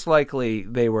 Most likely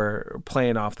they were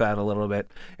playing off that a little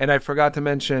bit. And I forgot to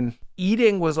mention,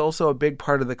 eating was also a big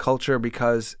part of the culture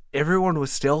because everyone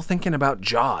was still thinking about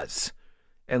Jaws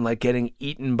and like getting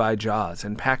eaten by Jaws.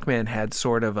 And Pac-Man had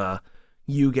sort of a,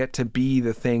 you get to be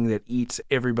the thing that eats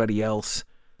everybody else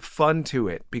fun to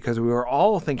it because we were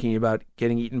all thinking about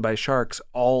getting eaten by sharks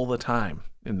all the time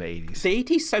in the 80s. The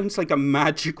 80s sounds like a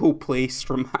magical place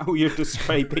from how you're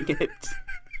describing it.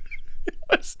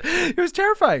 It was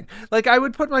terrifying. Like I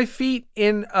would put my feet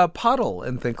in a puddle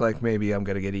and think like maybe I'm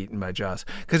going to get eaten by Jaws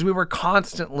because we were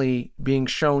constantly being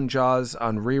shown Jaws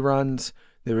on reruns.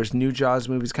 There was new Jaws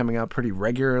movies coming out pretty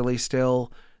regularly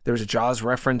still. There was a Jaws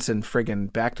reference in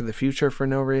friggin' Back to the Future for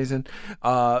no reason.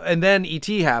 And then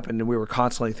E.T. happened and we were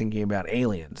constantly thinking about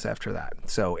aliens after that.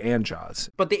 So, and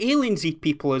Jaws. But the aliens eat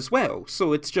people as well.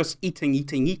 So it's just eating.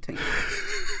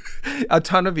 A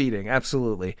ton of eating,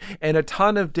 absolutely. And a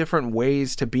ton of different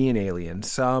ways to be an alien.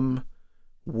 Some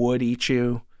would eat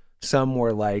you. Some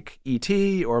were like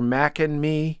E.T. or Mac and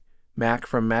Me. Mac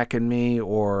from Mac and Me,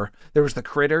 or there was the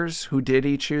Critters who did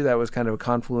eat you. That was kind of a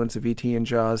confluence of E.T. and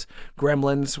Jaws.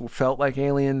 Gremlins felt like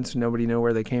aliens. Nobody knew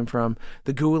where they came from.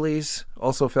 The Ghoulies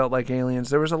also felt like aliens.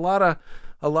 There was a lot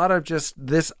of just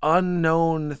this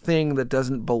unknown thing that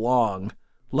doesn't belong,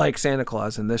 like Santa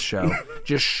Claus in this show,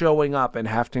 just showing up and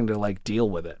having to like deal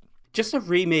with it. Just a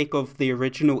remake of the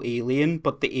original Alien,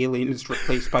 but the alien is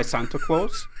replaced by Santa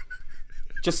Claus.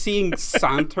 Just seeing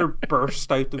Santa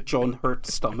burst out of John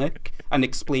Hurt's stomach and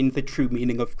explain the true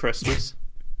meaning of Christmas.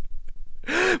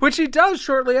 Which he does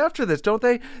shortly after this, don't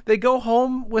they? They go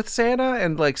home with Santa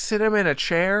and like sit him in a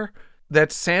chair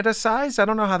that's Santa sized. I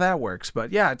don't know how that works,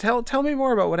 but yeah, tell me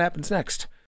more about what happens next.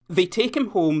 They take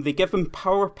him home, they give him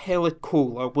Power Pellet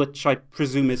Cola, which I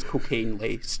presume is cocaine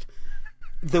laced.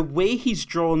 The way he's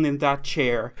drawn in that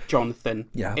chair, Jonathan,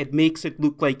 It makes it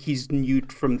look like he's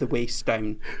nude from the waist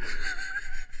down.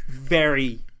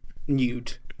 Very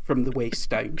nude from the waist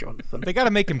down, Jonathan. They got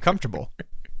to make him comfortable.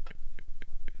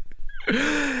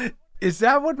 Is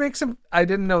that what makes him? I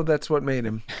didn't know that's what made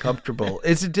him comfortable.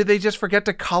 Did they just forget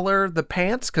to color the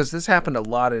pants? Because this happened a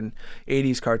lot in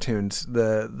 80s cartoons.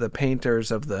 The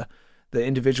painters of the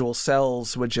individual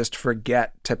cells would just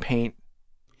forget to paint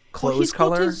clothes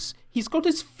color. He's got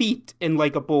his feet in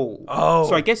like a bowl. Oh.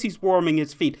 So I guess he's warming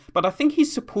his feet. But I think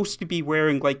he's supposed to be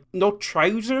wearing like, not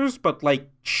trousers, but like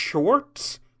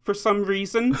shorts for some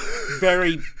reason.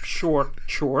 Very short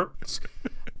shorts.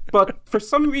 But for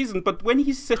some reason, when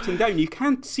he's sitting down, you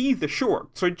can't see the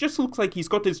shorts. So it just looks like he's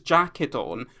got his jacket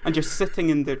on and just sitting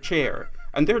in their chair.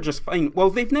 And they're just fine. Well,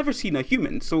 they've never seen a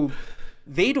human, so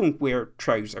they don't wear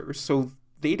trousers. So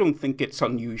they don't think it's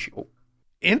unusual.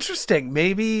 Interesting.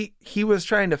 Maybe he was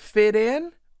trying to fit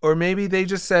in, or maybe they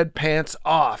just said pants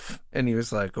off. And he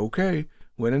was like, okay,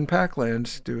 when in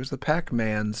PacLand, do as the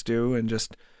Pac-Mans do and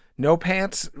just no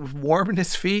pants, warm in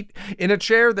his feet, in a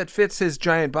chair that fits his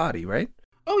giant body, right?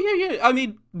 Oh, yeah. I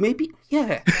mean, maybe,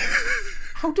 yeah.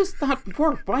 How does that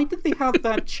work? Why did they have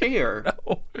that chair?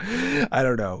 I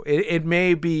don't know. It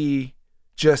may be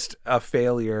just a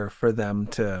failure for them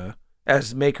to,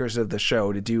 as makers of the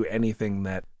show, to do anything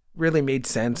that really made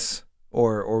sense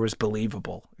or was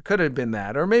believable. It could have been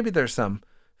that, or maybe there's some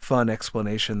fun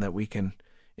explanation that we can,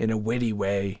 in a witty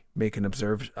way, make an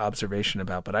observation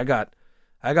about. But I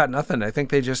got nothing. I think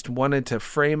they just wanted to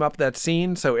frame up that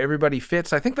scene so everybody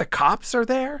fits. I think the cops are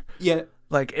there. Yeah.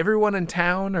 Like everyone in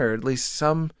town, or at least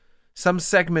some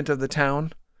segment of the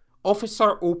town.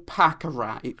 Officer O'Pac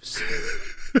arrives.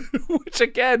 Which,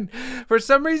 again, for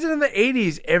some reason in the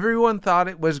 80s, everyone thought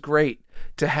it was great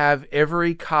to have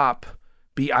every cop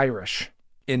be Irish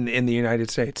in the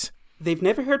United States. They've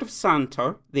never heard of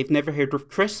Santa. They've never heard of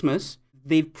Christmas.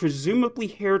 They've presumably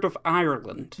heard of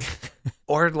Ireland.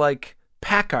 Or like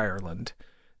Pac Ireland.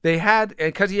 They had,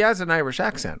 because he has an Irish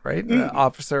accent, right?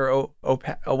 Officer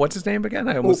O'Pac. Oh, what's his name again?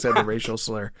 I almost said a racial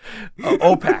slur.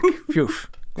 O'Pac. Phew.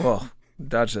 Well,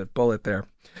 dodged a bullet there.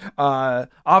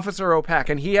 Officer O'Pac.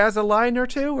 And he has a line or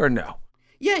two, or no?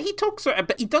 Yeah, he talks,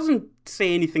 but he doesn't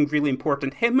say anything really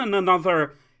important. Him and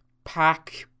another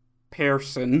Pac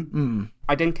person,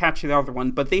 I didn't catch the other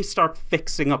one, but they start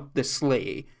fixing up the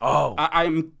sleigh. Oh.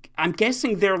 I'm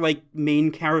guessing they're like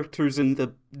main characters in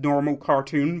the normal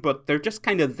cartoon, but they're just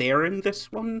kind of there in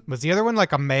this one. Was the other one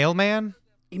like a mailman?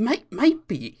 He might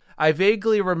be. I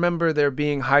vaguely remember there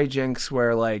being hijinks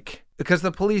where, like, because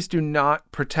the police do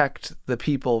not protect the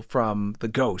people from the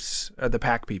ghosts, or the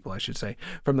Pac people, I should say,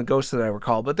 from the ghosts that I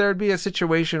recall. But there'd be a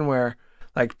situation where,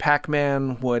 like,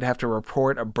 Pac-Man would have to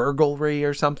report a burglary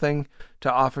or something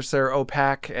to Officer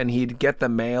O'Pac, and he'd get the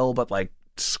mail, but, like,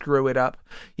 screw it up.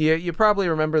 You probably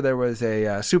remember there was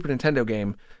a Super Nintendo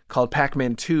game called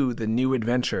Pac-Man 2, The New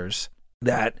Adventures,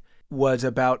 that was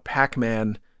about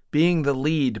Pac-Man being the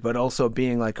lead, but also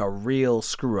being like a real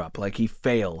screw-up. Like, he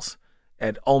fails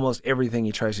at almost everything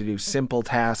he tries to do. Simple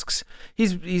tasks.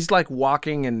 He's like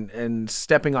walking and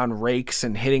stepping on rakes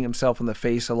and hitting himself in the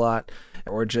face a lot,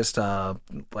 or just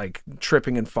like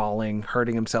tripping and falling,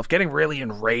 hurting himself, getting really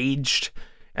enraged,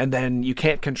 and then you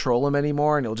can't control him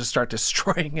anymore, and he'll just start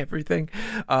destroying everything.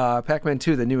 Pac-Man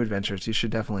 2, The New Adventures, you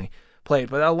should definitely play it.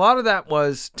 But a lot of that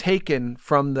was taken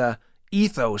from the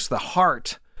ethos, the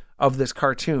heart of this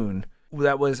cartoon,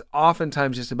 that was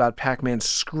oftentimes just about Pac-Man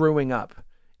screwing up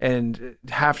and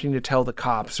having to tell the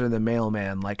cops or the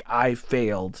mailman, like, I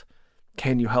failed,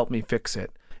 can you help me fix it?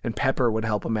 And Pepper would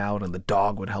help him out, and the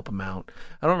dog would help him out.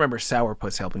 I don't remember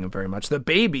Sourpuss helping him very much. The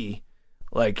baby,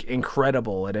 like,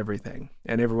 incredible at everything,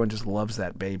 and everyone just loves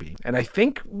that baby. And I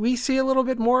think we see a little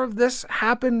bit more of this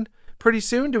happen pretty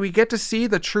soon. Do we get to see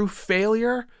the true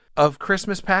failure of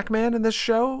Christmas Pac-Man in this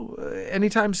show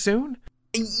anytime soon?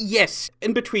 Yes.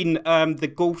 In between,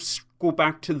 the ghosts go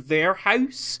back to their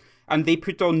house, and they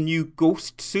put on new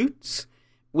ghost suits,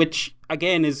 which,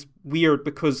 again, is weird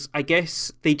because I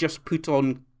guess they just put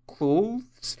on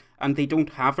clothes and they don't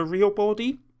have a real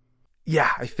body.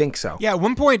 Yeah, I think so. Yeah, at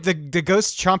one point the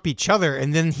ghosts chomp each other,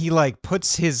 and then he like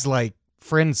puts his like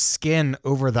friend's skin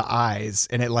over the eyes,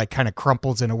 and it like kind of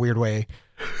crumples in a weird way.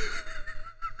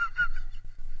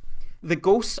 The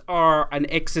ghosts are an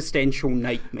existential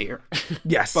nightmare.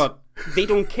 Yes. But they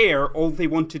don't care. All they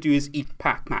want to do is eat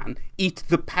Pac-Man. Eat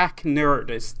the Pac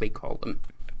nerd, as they call them.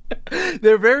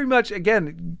 They're very much,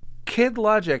 again, kid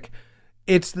logic.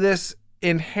 It's this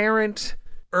inherent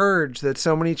urge that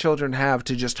so many children have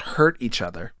to just hurt each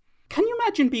other. Can you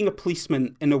imagine being a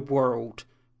policeman in a world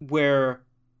where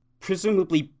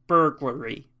presumably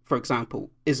burglary, for example,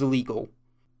 is illegal,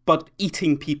 but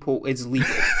eating people is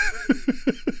legal?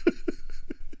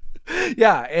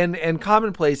 Yeah, and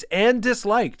commonplace and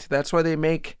disliked. That's why they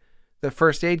make the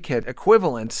first aid kit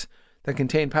equivalents that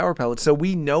contain power pellets. So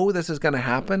we know this is going to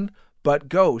happen, but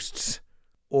ghosts,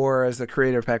 or as the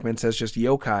creator of Pac-Man says, just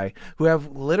yokai, who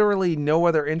have literally no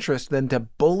other interest than to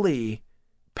bully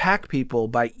Pac people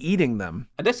by eating them.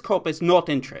 And this cop is not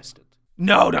interested.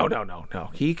 No.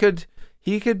 He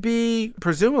could be,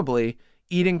 presumably,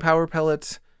 eating power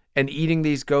pellets and eating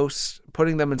these ghosts,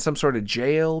 putting them in some sort of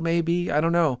jail, maybe. I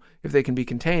don't know if they can be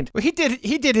contained. Well, he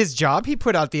did his job. He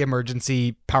put out the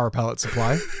emergency power pellet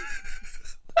supply.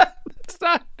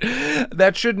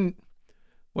 That shouldn't,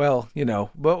 well,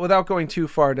 but without going too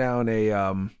far down a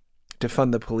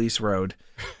defund the police road,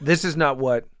 this is not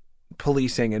what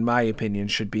policing, in my opinion,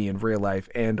 should be in real life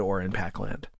and or in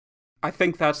PacLand. I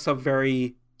think that's a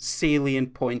very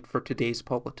salient point for today's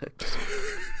politics.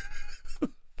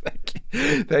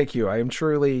 Thank you. I am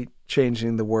truly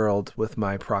changing the world with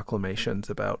my proclamations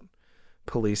about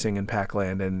policing in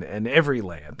PacLand and every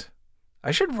land.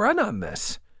 I should run on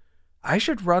this. I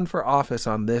should run for office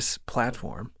on this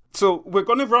platform. So we're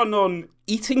going to run on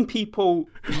eating people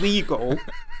legal,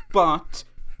 but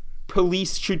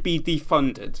police should be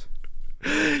defunded.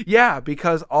 Yeah,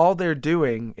 because all they're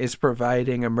doing is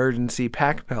providing emergency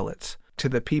pack pellets to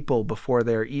the people before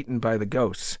they're eaten by the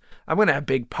ghosts. I'm going to have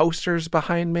big posters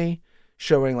behind me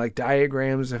showing like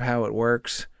diagrams of how it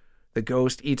works. The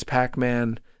ghost eats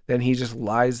Pac-Man, then he just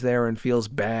lies there and feels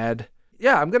bad.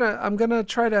 Yeah, I'm going to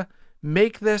try to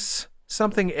make this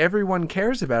something everyone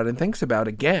cares about and thinks about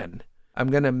again.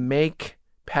 I'm going to make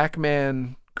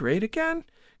Pac-Man great again,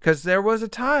 because there was a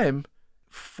time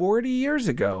 40 years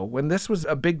ago when this was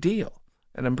a big deal,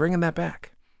 and I'm bringing that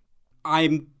back.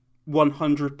 I'm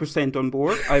 100% on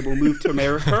board. I will move to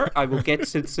America. I will get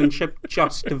citizenship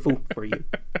just to vote for you.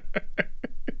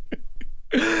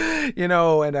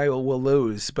 And I will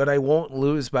lose, but I won't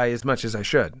lose by as much as I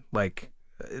should. Like,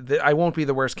 I won't be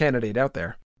the worst candidate out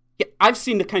there. Yeah, I've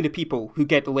seen the kind of people who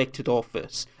get elected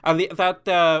office.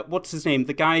 What's his name?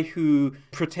 The guy who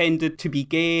pretended to be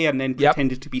gay and then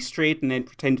pretended to be straight and then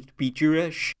pretended to be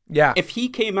Jewish. Yeah. If he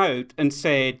came out and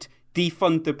said,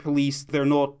 defund the police, they're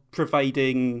not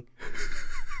providing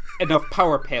enough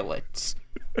power pellets,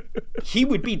 he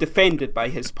would be defended by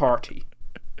his party.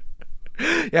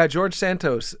 Yeah, George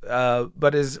Santos,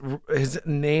 but his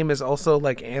name is also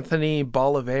like Anthony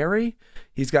Bolivari.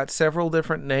 He's got several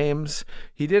different names.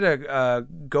 He did a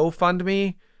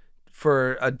GoFundMe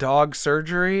for a dog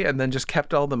surgery and then just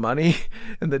kept all the money.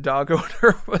 And the dog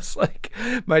owner was like,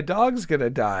 my dog's going to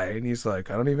die. And he's like,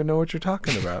 I don't even know what you're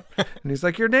talking about. And he's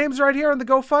like, your name's right here on the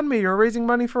GoFundMe. You're raising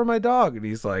money for my dog. And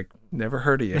he's like, never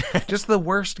heard of you. Just the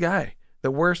worst guy.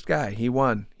 The worst guy. He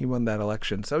won that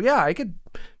election. So yeah, I could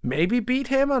maybe beat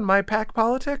him on my PAC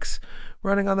politics,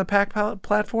 running on the PAC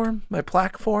platform, my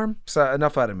platform. So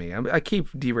enough out of me. I keep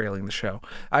derailing the show.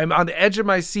 I'm on the edge of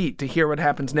my seat to hear what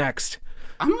happens next.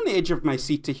 I'm on the edge of my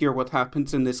seat to hear what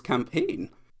happens in this campaign.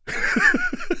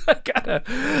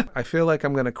 I feel like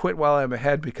I'm going to quit while I'm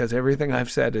ahead because everything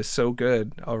I've said is so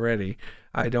good already.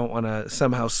 I don't want to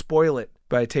somehow spoil it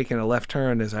by taking a left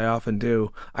turn, as I often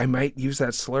do. I might use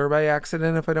that slur by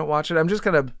accident if I don't watch it. I'm just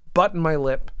going to button my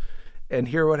lip and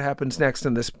hear what happens next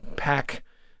in this PAC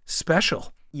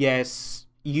special. Yes,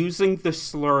 using the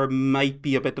slur might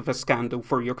be a bit of a scandal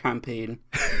for your campaign.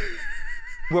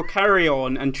 We'll carry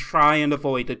on and try and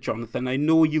avoid it, Jonathan. I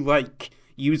know you like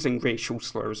using racial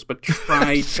slurs, but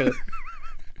try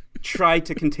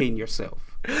to contain yourself.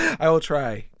 I will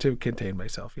try to contain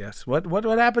myself, yes. What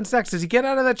happens next? Does he get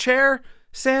out of the chair,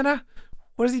 Santa?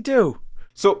 What does he do?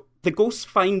 So the ghosts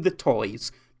find the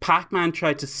toys. Pac-Man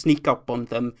tried to sneak up on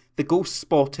them. The ghosts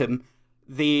spot him.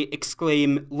 They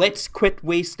exclaim, let's quit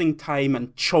wasting time,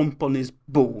 and chomp on his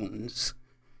bones.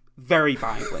 Very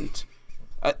violent.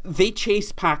 They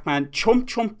chase Pac-Man.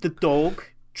 Chomp the dog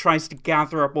tries to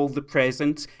gather up all the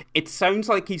presents. It sounds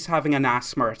like he's having an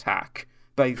asthma attack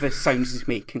by the sounds he's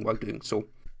making while doing so.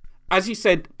 As you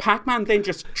said, Pac-Man then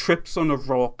just trips on a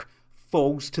rock,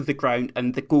 falls to the ground,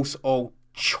 and the ghosts all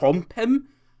chomp him.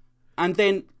 And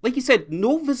then, like you said,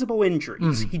 no visible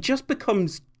injuries. He just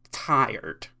becomes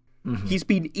tired. He's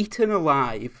been eaten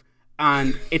alive,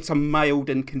 and it's a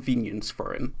mild inconvenience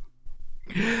for him.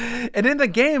 And in the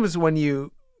games, when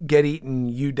you get eaten,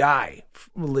 you die.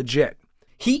 Legit.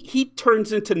 He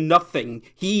turns into nothing.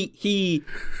 He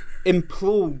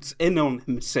implodes in on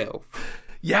himself.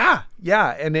 Yeah,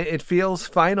 and it feels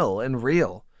final and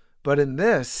real. But in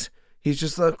this, he's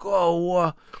just like,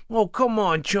 oh, come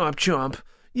on, Chomp.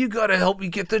 You gotta help me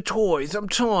get the toys. I'm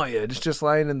tired. It's just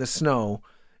lying in the snow.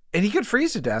 And he could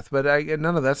freeze to death, but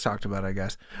none of that's talked about, I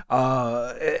guess.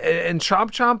 And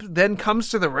Chomp then comes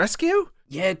to the rescue?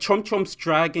 Yeah, Chomp's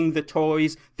dragging the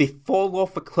toys. They fall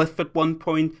off a cliff at one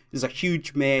point. There's a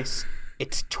huge mess.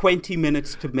 It's 20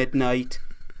 minutes to midnight.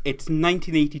 It's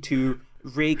 1982.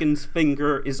 Reagan's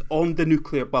finger is on the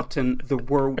nuclear button. The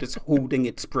world is holding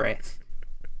its breath.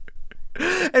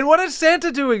 And what is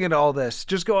Santa doing in all this?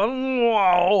 Just going,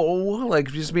 whoa, like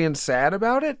just being sad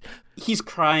about it? He's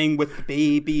crying with the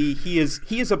baby. He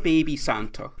is a baby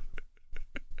Santa.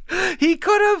 He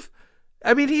could have.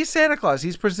 I mean, he's Santa Claus.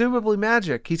 He's presumably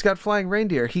magic. He's got flying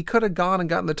reindeer. He could have gone and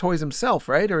gotten the toys himself,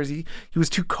 right? Or is he was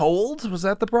too cold? Was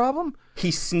that the problem? He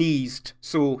sneezed,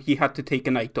 so he had to take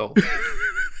a night off.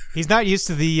 He's not used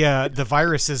to the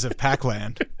viruses of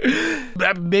PacLand.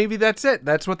 Maybe that's it.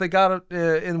 That's what they got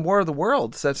in War of the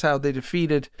Worlds. That's how they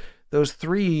defeated those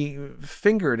 3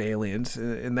 fingered aliens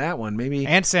in that one. Maybe.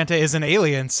 And Santa is an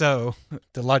alien, so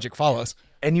the logic follows.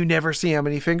 And you never see how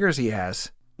many fingers he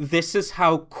has. This is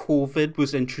how COVID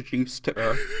was introduced to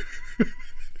Earth.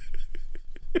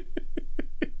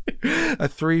 A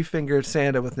three-fingered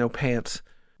Santa with no pants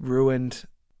ruined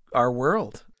our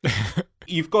world.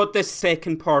 You've got this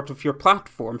second part of your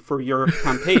platform for your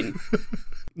campaign.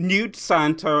 Nude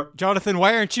Santa. Jonathan,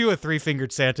 why aren't you a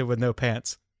three-fingered Santa with no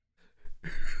pants?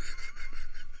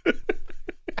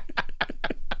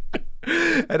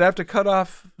 I'd have to cut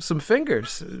off some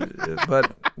fingers,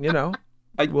 but,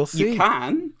 we'll see. You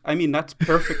can. I mean, that's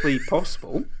perfectly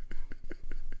possible.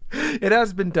 It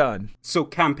has been done. So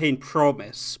campaign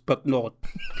promise, but not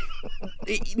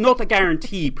a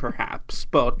guarantee, perhaps,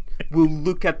 but we'll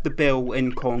look at the bill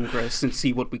in Congress and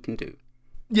see what we can do.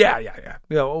 Yeah.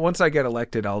 Once I get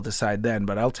elected, I'll decide then,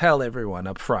 but I'll tell everyone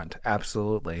up front,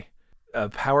 absolutely. A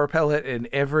power pellet in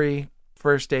every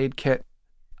first aid kit.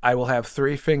 I will have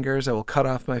 3 fingers. I will cut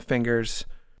off my fingers.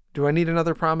 Do I need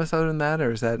another promise other than that,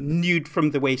 or is that... Nude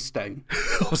from the waist down.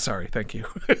 Oh, sorry. Thank you.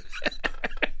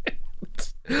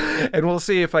 And we'll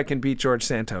see if I can beat George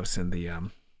Santos in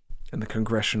the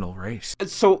congressional race.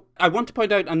 So I want to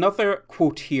point out another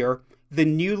quote here. The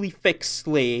newly fixed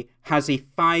sleigh has a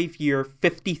 5-year,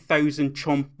 50,000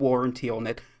 chomp warranty on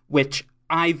it, which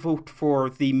I vote for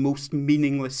the most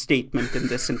meaningless statement in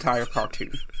this entire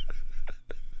cartoon.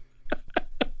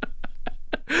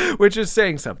 Which is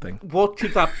saying something. What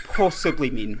could that possibly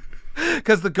mean?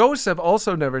 Because the ghosts have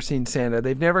also never seen Santa.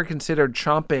 They've never considered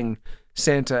chomping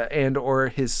Santa and or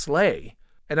his sleigh.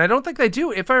 And I don't think they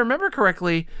do. If I remember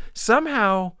correctly,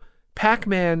 somehow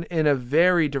Pac-Man, in a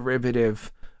very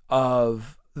derivative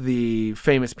of the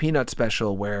famous Peanut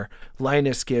special where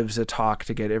Linus gives a talk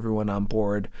to get everyone on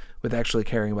board with actually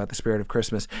caring about the spirit of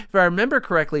Christmas. If I remember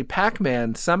correctly,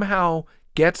 Pac-Man somehow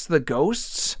gets the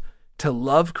ghosts to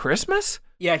love Christmas?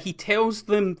 Yeah, he tells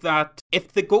them that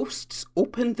if the ghosts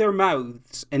open their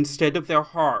mouths instead of their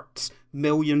hearts,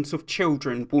 millions of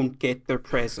children won't get their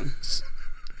presents.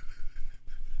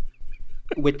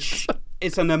 Which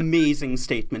is an amazing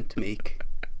statement to make.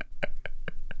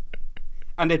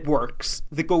 And it works.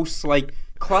 The ghosts,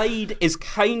 Clyde is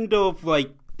kind of,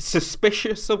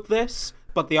 suspicious of this,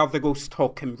 but the other ghosts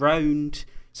talk him round.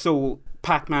 So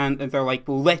Pac-Man, and they're like,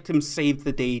 we'll let him save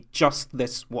the day just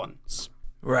this once.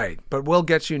 Right, but we'll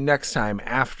get you next time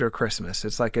after Christmas.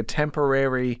 It's like a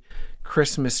temporary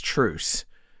Christmas truce.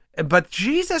 But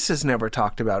Jesus is never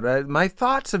talked about. My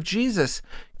thoughts of Jesus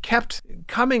kept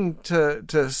coming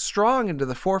to strong into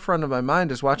the forefront of my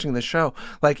mind as watching the show.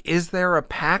 Is there a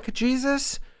pack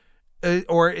Jesus?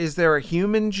 Or is there a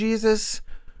human Jesus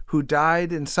who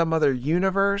died in some other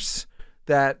universe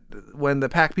that when the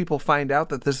pack people find out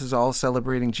that this is all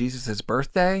celebrating Jesus'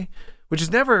 birthday, which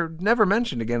is never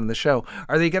mentioned again in the show,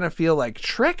 are they going to feel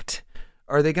tricked?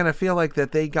 Are they going to feel like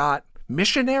that they got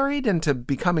missionaried into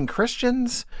becoming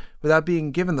Christians without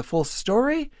being given the full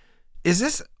story? Is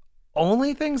this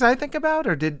only things I think about,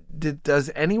 or does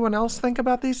anyone else think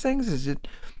about these things? Is it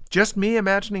just me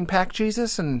imagining Pack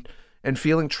Jesus and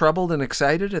feeling troubled and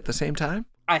excited at the same time?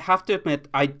 I have to admit,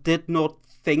 I did not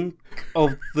think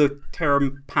of the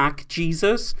term Pack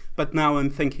Jesus, but now I'm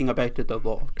thinking about it a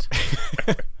lot.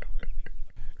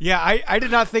 Yeah, I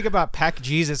did not think about Pack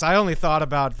Jesus. I only thought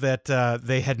about that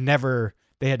they had never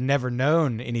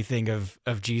known anything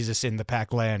of Jesus in the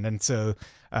PacLand, and so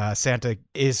Santa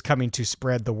is coming to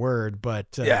spread the word.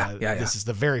 But this is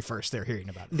the very first they're hearing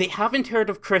about it. They haven't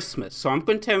heard of Christmas, so I'm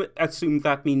going to assume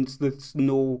that means there's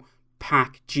no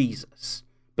Pack Jesus,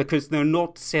 because they're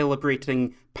not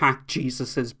celebrating Pack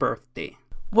Jesus's birthday.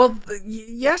 Well,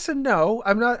 yes and no.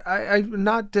 I'm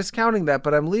not discounting that,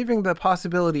 but I'm leaving the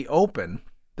possibility open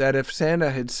that if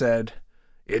Santa had said,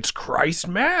 "It's Christ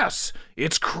Mass.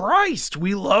 It's Christ.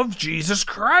 We love Jesus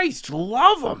Christ.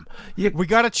 Love him." We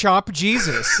got to chomp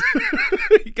Jesus.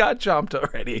 He got chomped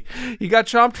already. He got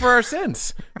chomped for our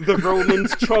sins. The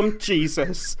Romans chomped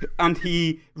Jesus, and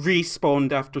he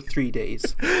respawned after 3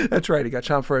 days. That's right. He got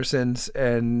chomped for our sins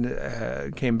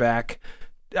and came back.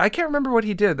 I can't remember what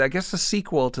he did. I guess the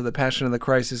sequel to The Passion of the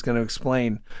Christ is going to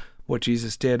explain what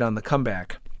Jesus did on the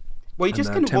comeback. Well, he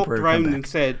just kind of walked around and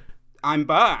said, "I'm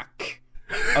back."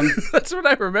 That's what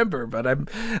I remember, but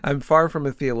I'm far from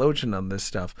a theologian on this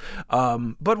stuff.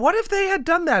 But what if they had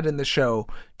done that in the show?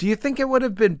 Do you think it would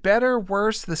have been better,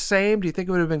 worse, the same? Do you think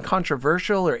it would have been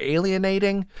controversial or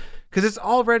alienating? Because it's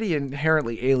already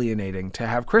inherently alienating to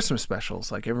have Christmas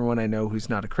specials. Everyone I know who's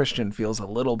not a Christian feels a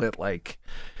little bit like,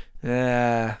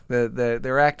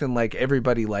 they're acting like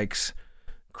everybody likes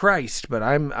Christ, but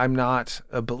I'm not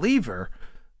a believer.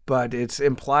 But it's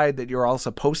implied that you're all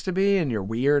supposed to be, and you're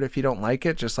weird if you don't like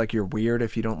it, just like you're weird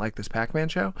if you don't like this Pac-Man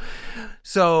show.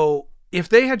 So if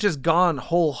they had just gone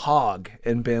whole hog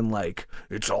and been like,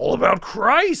 it's all about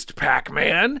Christ,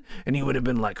 Pac-Man, and he would have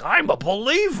been like, I'm a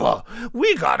believer.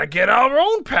 We gotta get our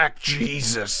own Pac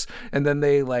Jesus. And then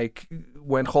they like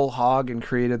went whole hog and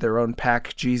created their own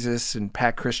Pac Jesus and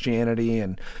Pac Christianity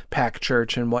and Pac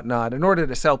Church and whatnot in order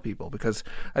to sell people, because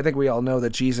I think we all know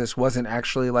that Jesus wasn't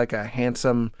actually like a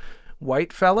handsome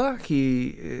white fella.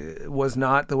 He was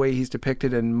not the way he's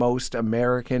depicted in most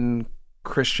American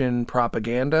Christian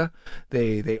propaganda.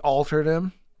 They altered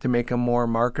him to make him more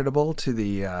marketable to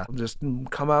the just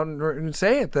come out and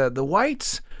say it, the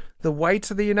whites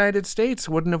of the United States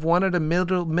wouldn't have wanted a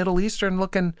Middle Eastern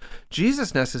looking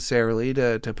Jesus necessarily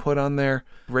to put on their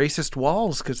racist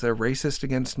walls, because they're racist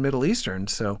against Middle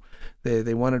Easterns. So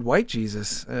they wanted white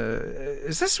Jesus.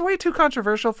 Is this way too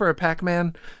controversial for a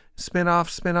Pac-Man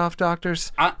spin-off,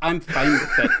 Doctors? I'm fine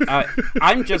with it.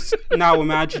 I'm just now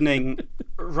imagining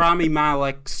Rami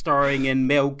Malek starring in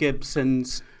Mel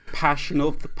Gibson's Passion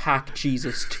of the Pac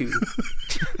Jesus 2.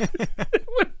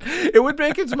 It would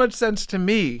make as much sense to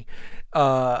me,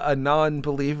 a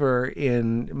non-believer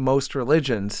in most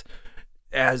religions,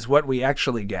 as what we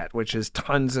actually get, which is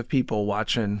tons of people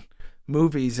watching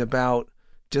movies about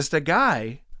just a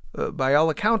guy, by all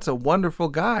accounts, a wonderful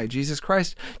guy, Jesus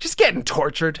Christ, just getting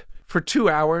tortured for 2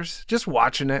 hours, just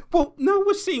watching it. Well, no,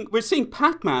 we're seeing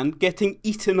Pac-Man getting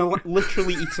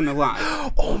literally eaten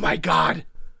alive. Oh my God.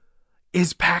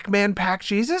 Is Pac-Man Pac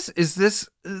Jesus? Is this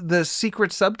the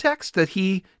secret subtext that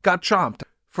he got chomped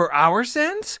for our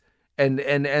sins and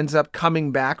ends up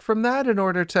coming back from that in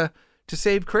order to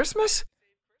save Christmas?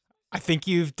 I think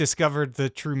you've discovered the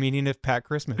true meaning of Pac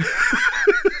Christmas.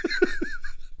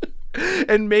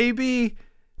 And maybe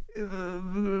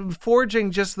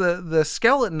forging just the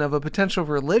skeleton of a potential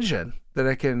religion that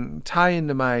I can tie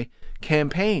into my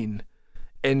campaign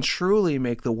and truly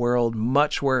make the world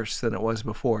much worse than it was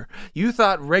before. You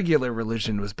thought regular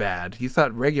religion was bad. You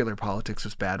thought regular politics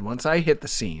was bad. Once I hit the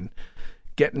scene,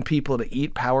 getting people to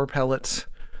eat power pellets,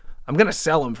 I'm going to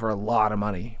sell them for a lot of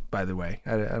money, by the way.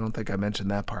 I don't think I mentioned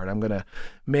that part. I'm going to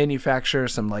manufacture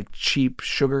some like cheap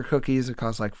sugar cookies. It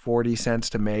costs like 40 cents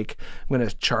to make. I'm going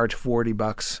to charge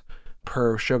 $40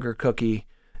 per sugar cookie.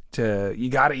 You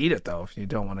got to eat it, though, if you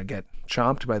don't want to get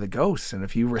chomped by the ghosts. And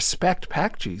if you respect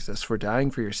Pac Jesus for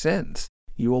dying for your sins,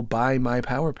 you will buy my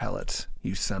power pellets,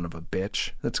 you son of a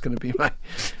bitch. That's going to be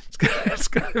it's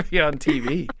going to be on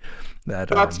TV.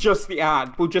 That's just the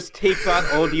ad. We'll just take that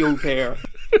audio there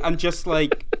and just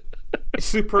like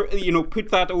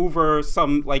put that over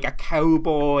some like a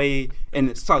cowboy in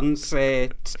the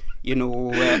sunset,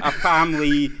 a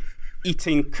family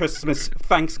eating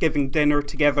Thanksgiving dinner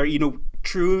together,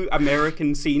 true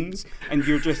American scenes, and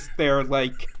you're just there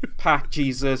like, Pac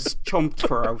Jesus, chomped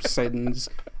for our sins,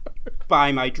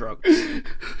 buy my drugs.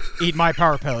 Eat my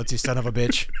power pellets, you son of a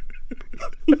bitch.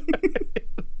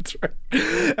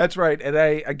 That's right.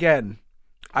 And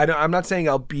I'm not saying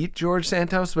I'll beat George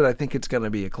Santos, but I think it's going to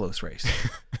be a close race.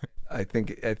 I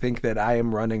think that I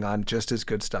am running on just as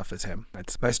good stuff as him.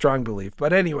 That's my strong belief.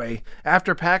 But anyway,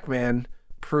 after Pac-Man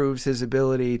proves his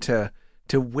ability to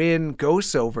win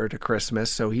ghosts over to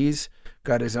Christmas, so he's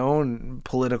got his own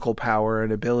political power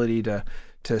and ability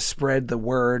to spread the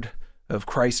word of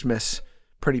Christmas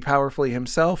pretty powerfully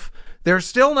himself. They're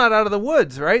still not out of the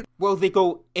woods, right? Well, they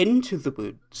go into the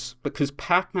woods because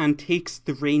Pac-Man takes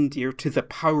the reindeer to the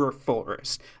power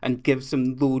forest and gives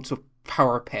them loads of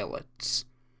power pellets.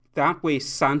 That way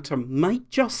Santa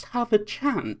might just have a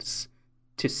chance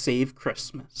to save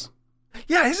Christmas.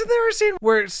 Yeah, isn't there a scene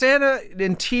where Santa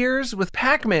in tears with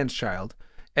Pac-Man's child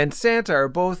and Santa are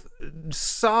both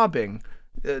sobbing,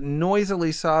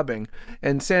 noisily sobbing,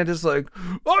 and Santa's like,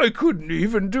 I couldn't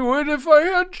even do it if I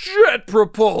had jet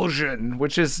propulsion,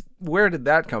 which is, where did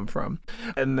that come from?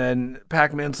 And then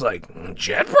Pac-Man's like,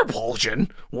 jet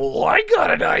propulsion? Well, I got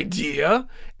an idea.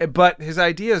 But his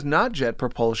idea is not jet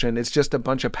propulsion, it's just a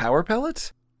bunch of power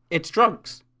pellets? It's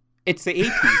drugs. It's the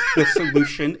 80s. The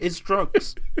solution is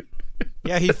drugs.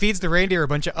 Yeah, he feeds the reindeer a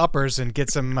bunch of uppers and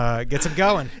gets them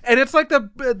going. And it's like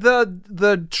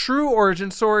the true origin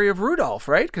story of Rudolph,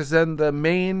 right? Because then the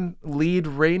main lead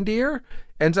reindeer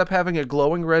ends up having a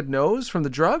glowing red nose from the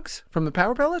drugs, from the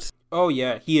power pellets. Oh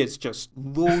yeah, he is just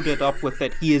loaded up with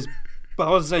it. He is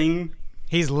buzzing.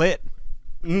 He's lit.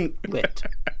 Lit.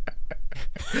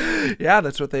 Yeah,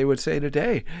 that's what they would say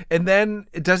today. And then,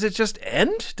 does it just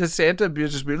end? Does Santa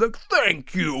just be like,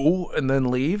 thank you, and then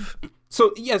leave?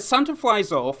 So, yeah, Santa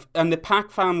flies off, and the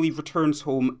Pac family returns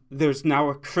home. There's now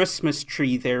a Christmas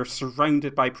tree there,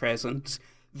 surrounded by presents.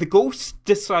 The ghosts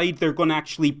decide they're going to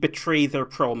actually betray their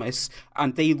promise,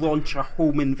 and they launch a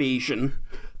home invasion.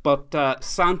 But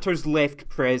Santa's left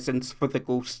presents for the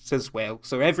ghosts as well.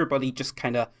 So everybody just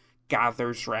kind of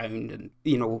gathers round and,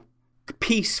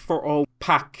 peace for all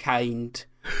PacLand.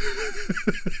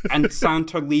 And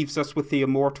Santa leaves us with the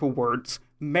immortal words,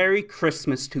 Merry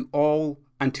Christmas to all,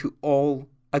 and to all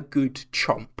a good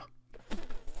chomp.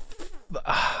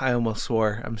 I almost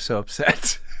swore. I'm so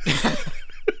upset.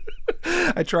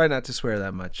 I try not to swear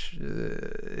that much.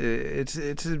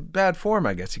 It's a bad form,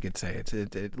 I guess you could say.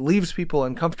 It leaves people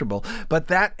uncomfortable. But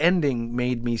that ending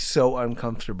made me so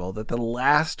uncomfortable that the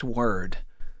last word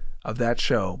of that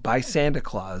show by Santa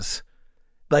Claus,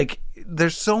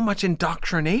 there's so much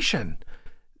indoctrination.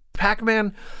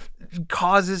 Pac-Man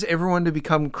causes everyone to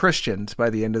become Christians by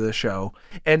the end of the show.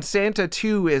 And Santa,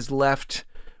 too, is left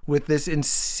with this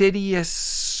insidious,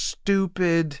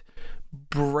 stupid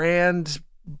brain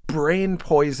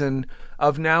poison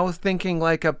of now thinking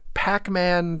like a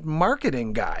Pac-Man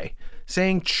marketing guy,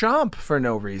 saying chomp for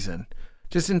no reason.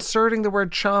 Just inserting the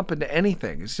word chomp into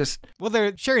anything. It's just... Well,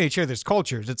 they're sharing each other's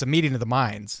cultures. It's a meeting of the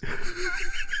minds.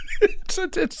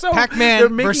 It's so...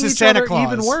 Pac-Man versus Santa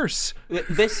Claus. Even worse.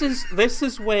 This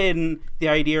is when the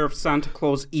idea of Santa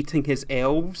Claus eating his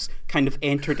elves kind of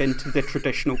entered into the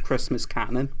traditional Christmas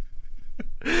canon.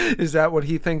 Is that what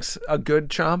he thinks a good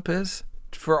chomp is?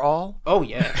 For all? Oh,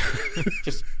 yeah.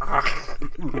 Just...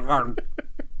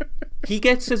 He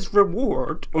gets his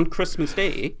reward on Christmas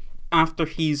Day after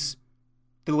he's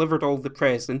delivered all the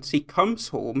presents. He comes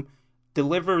home,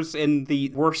 delivers in the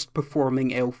worst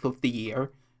performing elf of the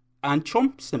year, and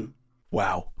chomps him.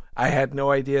 Wow. I had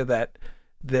no idea that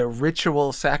the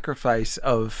ritual sacrifice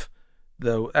of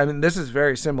this is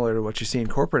very similar to what you see in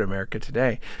corporate America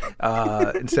today.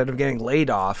 Instead of getting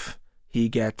laid off, he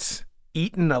gets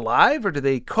eaten alive, or do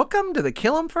they cook him? Do they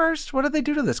kill him first? What do they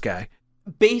do to this guy?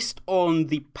 Based on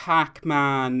the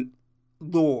Pac-Man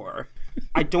lore,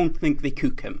 I don't think they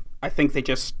cook him. I think they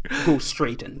just go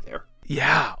straight in there.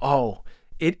 Yeah. Oh,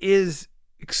 it is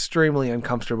extremely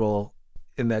uncomfortable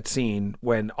in that scene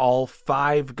when all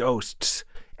 5 ghosts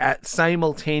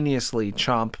simultaneously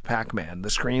chomp Pac-Man. The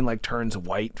screen turns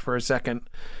white for a second,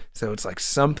 so it's like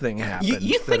something happened.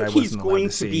 You think he's going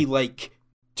to be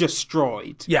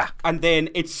destroyed? Yeah. And then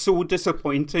it's so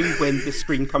disappointing when the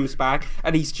screen comes back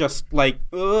and he's just like,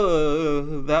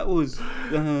 that was...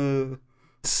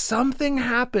 Something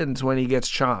happens when he gets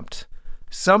chomped.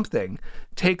 Something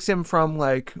takes him from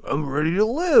I'm ready to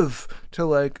live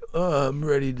to I'm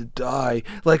ready to die.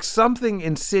 Something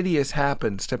insidious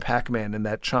happens to Pac-Man in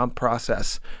that chomp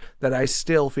process that I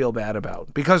still feel bad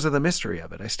about because of the mystery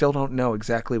of it. I still don't know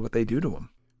exactly what they do to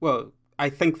him. Well, I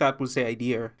think that was the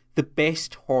idea. The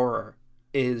best horror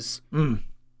is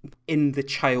in the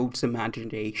child's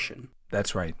imagination.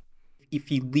 That's right. If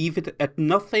you leave it at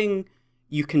nothing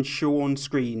you can show on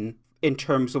screen in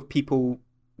terms of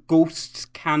ghosts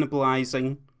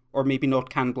cannibalizing, or maybe not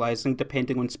cannibalizing,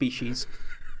 depending on species,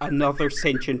 another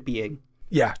sentient being.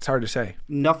 Yeah, it's hard to say.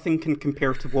 Nothing can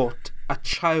compare to what a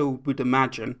child would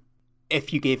imagine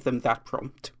if you gave them that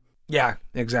prompt. Yeah,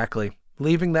 exactly.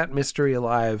 Leaving that mystery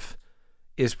alive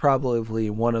is probably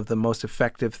one of the most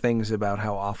effective things about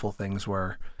how awful things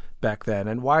were back then,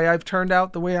 and why I've turned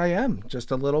out the way I am.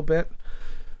 Just a little bit,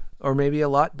 or maybe a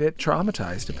lot bit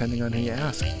traumatized, depending on who you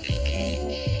ask.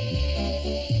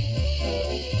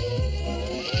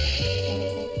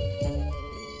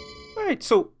 All right,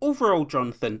 so overall,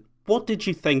 Jonathan, what did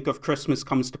you think of Christmas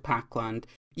Comes to PacLand?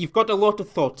 You've got a lot of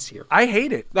thoughts here. I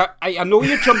hate it. I know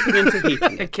you're jumping into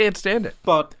hating it. I can't stand it.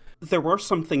 But there were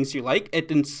some things you like.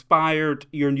 It inspired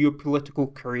your new political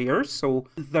career, so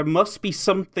there must be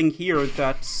something here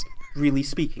that's really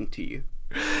speaking to you.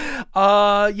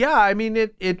 Yeah, I mean,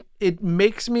 it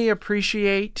makes me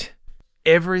appreciate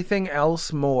everything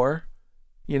else more.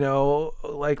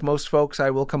 Like most folks, I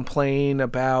will complain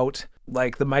about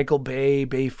the Michael Bay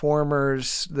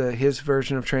Bayformers, his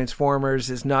version of Transformers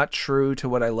is not true to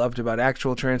what I loved about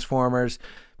actual Transformers.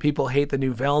 People hate the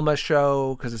new Velma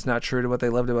show because it's not true to what they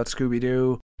loved about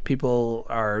Scooby-Doo. People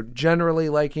are generally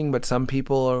liking, but some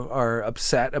people are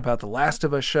upset about the Last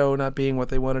of Us show not being what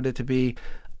they wanted it to be.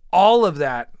 All of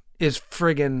that is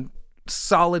friggin'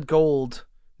 solid gold,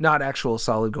 not actual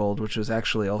solid gold, which was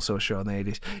actually also a show in the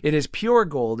 80s. It is pure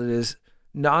gold. It is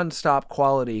nonstop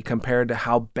quality compared to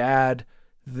how bad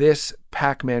this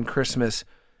Pac-Man Christmas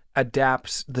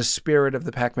adapts the spirit of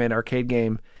the Pac-Man arcade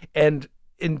game. And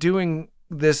in doing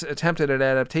this attempt at an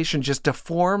adaptation, just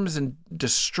deforms and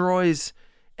destroys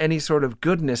any sort of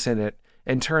goodness in it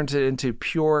and turns it into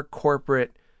pure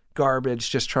corporate garbage,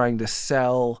 just trying to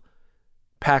sell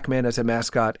Pac-Man as a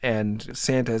mascot and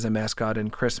Santa as a mascot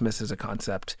and Christmas as a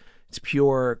concept It's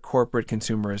pure corporate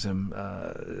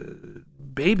consumerism,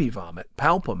 baby vomit,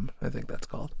 palpum, I think that's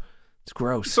called. It's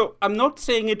gross. So I'm not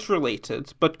saying it's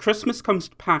related, but Christmas Comes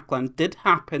to PacLand did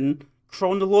happen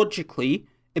chronologically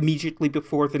immediately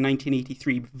before the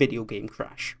 1983 video game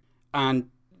crash. And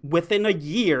within a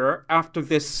year after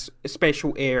this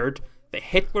special aired, the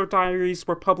Hitler Diaries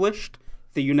were published,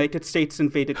 the United States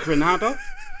invaded Grenada,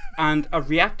 and a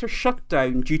reactor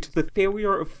shutdown due to the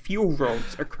failure of fuel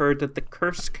rods occurred at the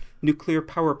Kursk nuclear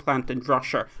power plant in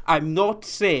Russia. I'm not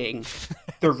saying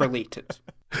they're related.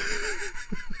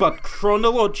 But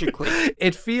chronologically,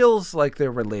 it feels like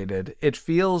they're related. It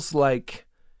feels like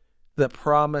the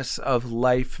promise of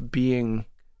life being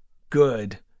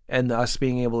good and us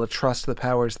being able to trust the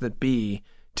powers that be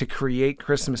to create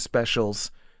Christmas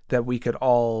specials that we could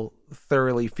all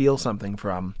thoroughly feel something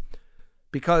from.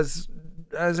 Because,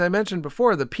 as I mentioned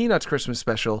before, the Peanuts Christmas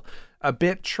special, a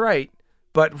bit trite,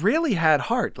 but really had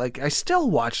heart. Like, I still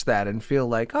watch that and feel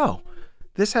like, oh,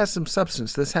 this has some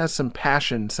substance. This has some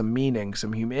passion, some meaning,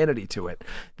 some humanity to it.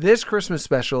 This Christmas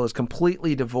special is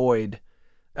completely devoid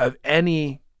of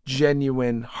any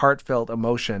genuine, heartfelt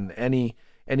emotion, any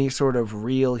sort of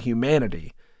real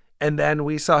humanity. And then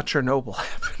we saw Chernobyl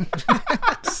happen.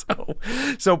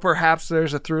 So perhaps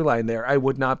there's a through line there. I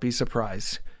would not be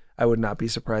surprised. I would not be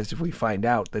surprised if we find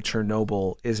out that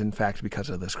Chernobyl is in fact because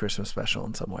of this Christmas special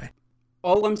in some way.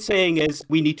 All I'm saying is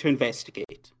we need to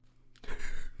investigate.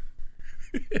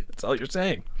 That's all you're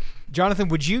saying. Jonathan,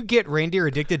 would you get reindeer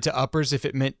addicted to uppers if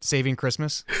it meant saving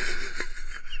Christmas?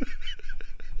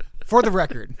 For the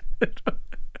record.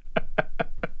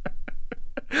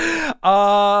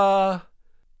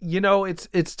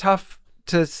 It's tough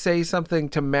to say something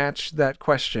to match that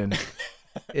question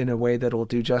in a way that will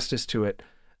do justice to it.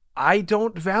 I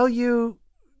don't value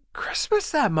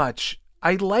Christmas that much.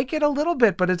 I like it a little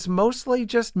bit, but it's mostly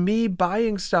just me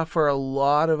buying stuff for a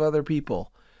lot of other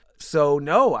people. So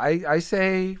no, I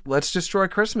say let's destroy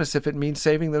Christmas if it means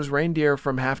saving those reindeer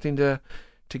from having to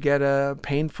get a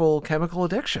painful chemical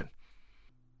addiction.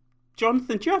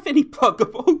 Jonathan, do you have any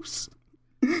pluggables?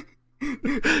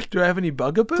 Do I have any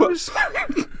bugaboos?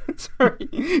 Sorry.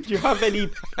 Do you have any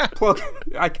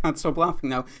I can't stop laughing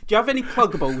now. Do you have any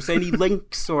pluggables, any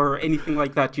links or anything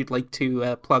like that you'd like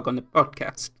to plug on the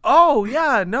podcast? Oh,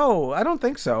 yeah, no, I don't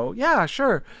think so. Yeah,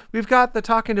 sure. We've got the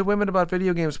Talking to Women About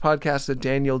Video Games podcast that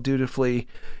Daniel dutifully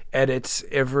edits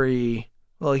he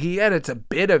edits a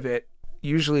bit of it,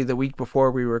 usually the week before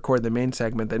we record the main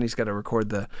segment. Then he's got to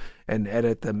record and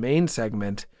edit the main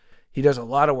segment. He does a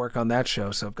lot of work on that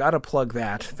show, so I've got to plug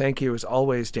that. Thank you, as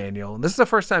always, Daniel. And this is the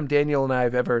first time Daniel and I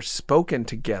have ever spoken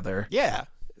together. Yeah.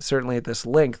 Certainly at this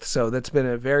length. So that's been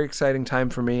a very exciting time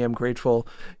for me. I'm grateful,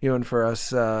 and for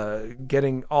us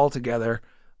getting all together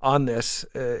on this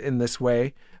in this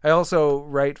way. I also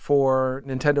write for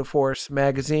Nintendo Force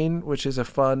magazine, which is a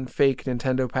fun, fake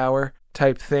Nintendo Power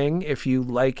type thing. If you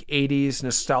like 80s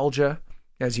nostalgia,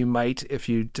 as you might if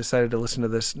you decided to listen to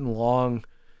this long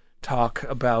talk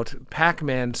about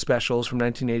Pac-Man specials from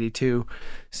 1982.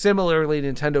 Similarly,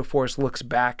 Nintendo Force looks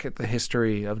back at the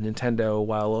history of Nintendo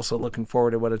while also looking forward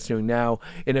to what it's doing now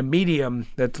in a medium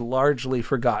that's largely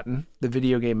forgotten, the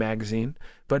video game magazine,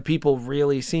 but people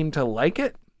really seem to like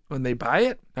it when they buy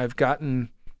it. I've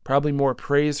gotten probably more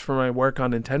praise for my work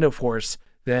on Nintendo Force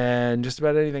than just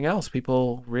about anything else.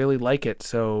 People really like it,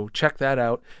 so check that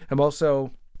out. I'm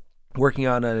also working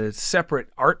on a separate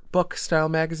art book style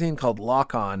magazine called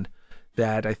Lock On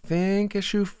that I think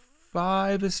issue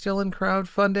 5 is still in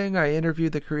crowdfunding. I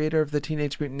interviewed the creator of the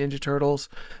Teenage Mutant Ninja Turtles.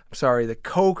 The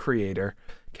co-creator,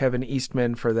 Kevin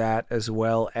Eastman, for that, as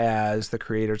well as the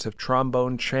creators of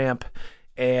Trombone Champ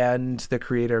and the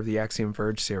creator of the Axiom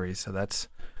Verge series. So that's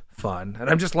fun. And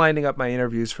I'm just lining up my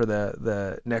interviews for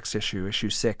the next issue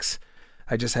 6.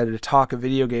 I just had to talk a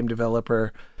video game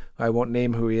developer. I won't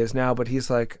name who he is now, but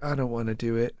he's like, I don't want to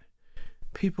do it.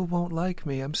 People won't like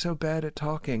me. I'm so bad at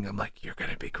talking. I'm like, you're going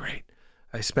to be great.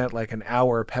 I spent like an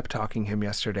hour pep talking him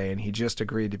yesterday, and he just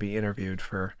agreed to be interviewed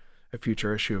for a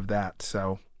future issue of that.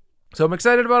 So I'm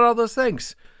excited about all those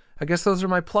things. I guess those are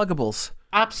my pluggables.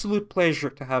 Absolute pleasure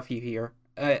to have you here.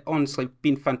 Honestly,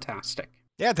 been fantastic.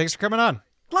 Yeah, thanks for coming on.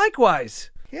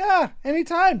 Likewise. Yeah,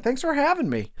 anytime. Thanks for having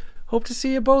me. Hope to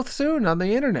see you both soon on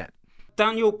the internet.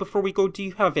 Daniel, before we go, do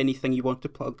you have anything you want to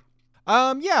plug?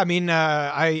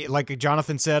 I like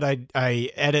Jonathan said, I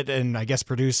edit and I guess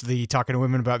produce the Talking to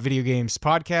Women About Video Games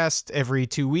podcast every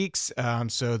 2 weeks.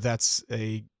 So that's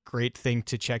a great thing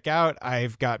to check out.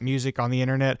 I've got music on the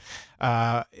internet.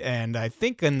 And I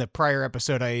think in the prior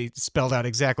episode, I spelled out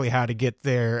exactly how to get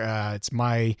there. It's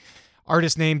my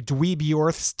artist name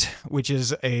Dweebjorst, which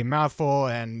is a mouthful,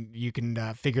 and you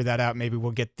can figure that out. Maybe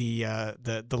we'll get the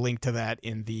link to that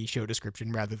in the show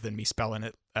description rather than me spelling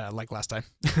it like last time.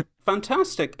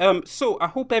 Fantastic. So I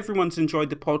hope everyone's enjoyed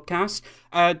the podcast.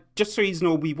 Just so you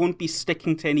know, we won't be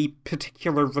sticking to any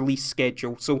particular release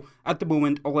schedule. So at the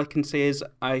moment, all I can say is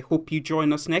I hope you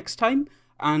join us next time,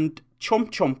 and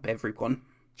chomp chomp, everyone.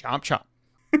 Chomp chomp.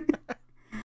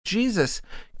 Jesus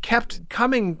kept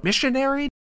coming, missionary.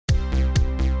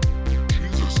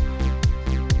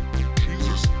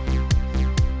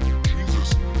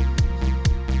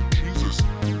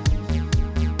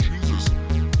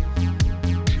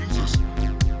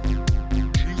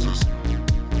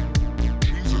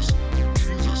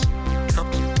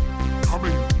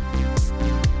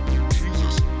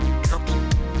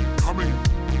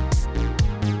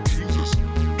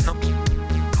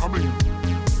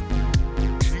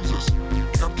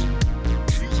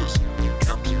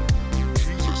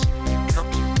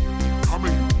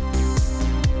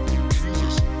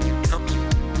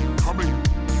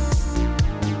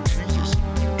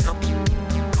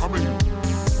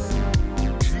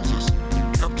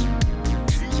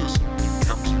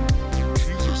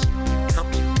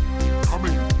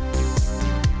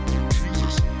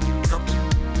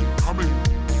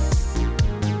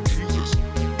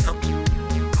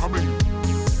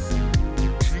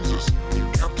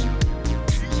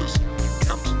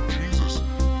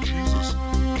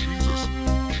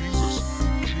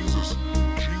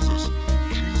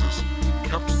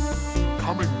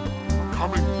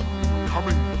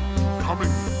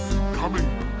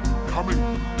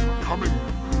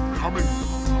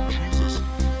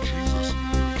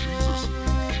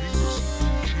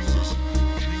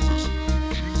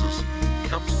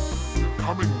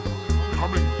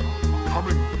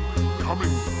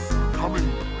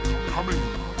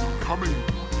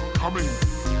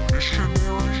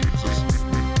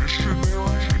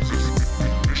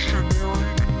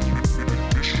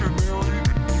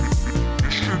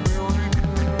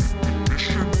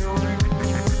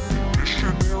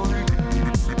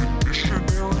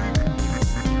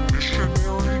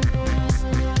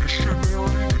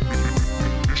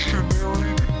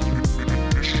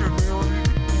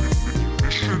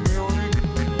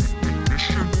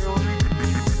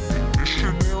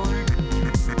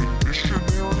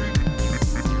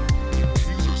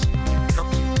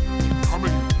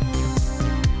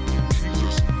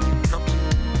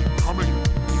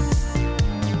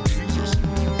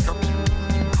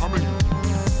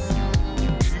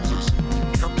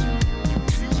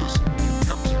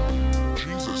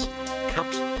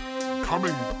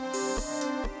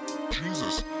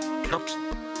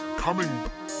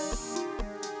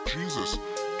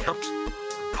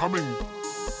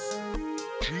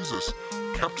 Jesus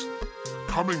kept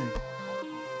coming.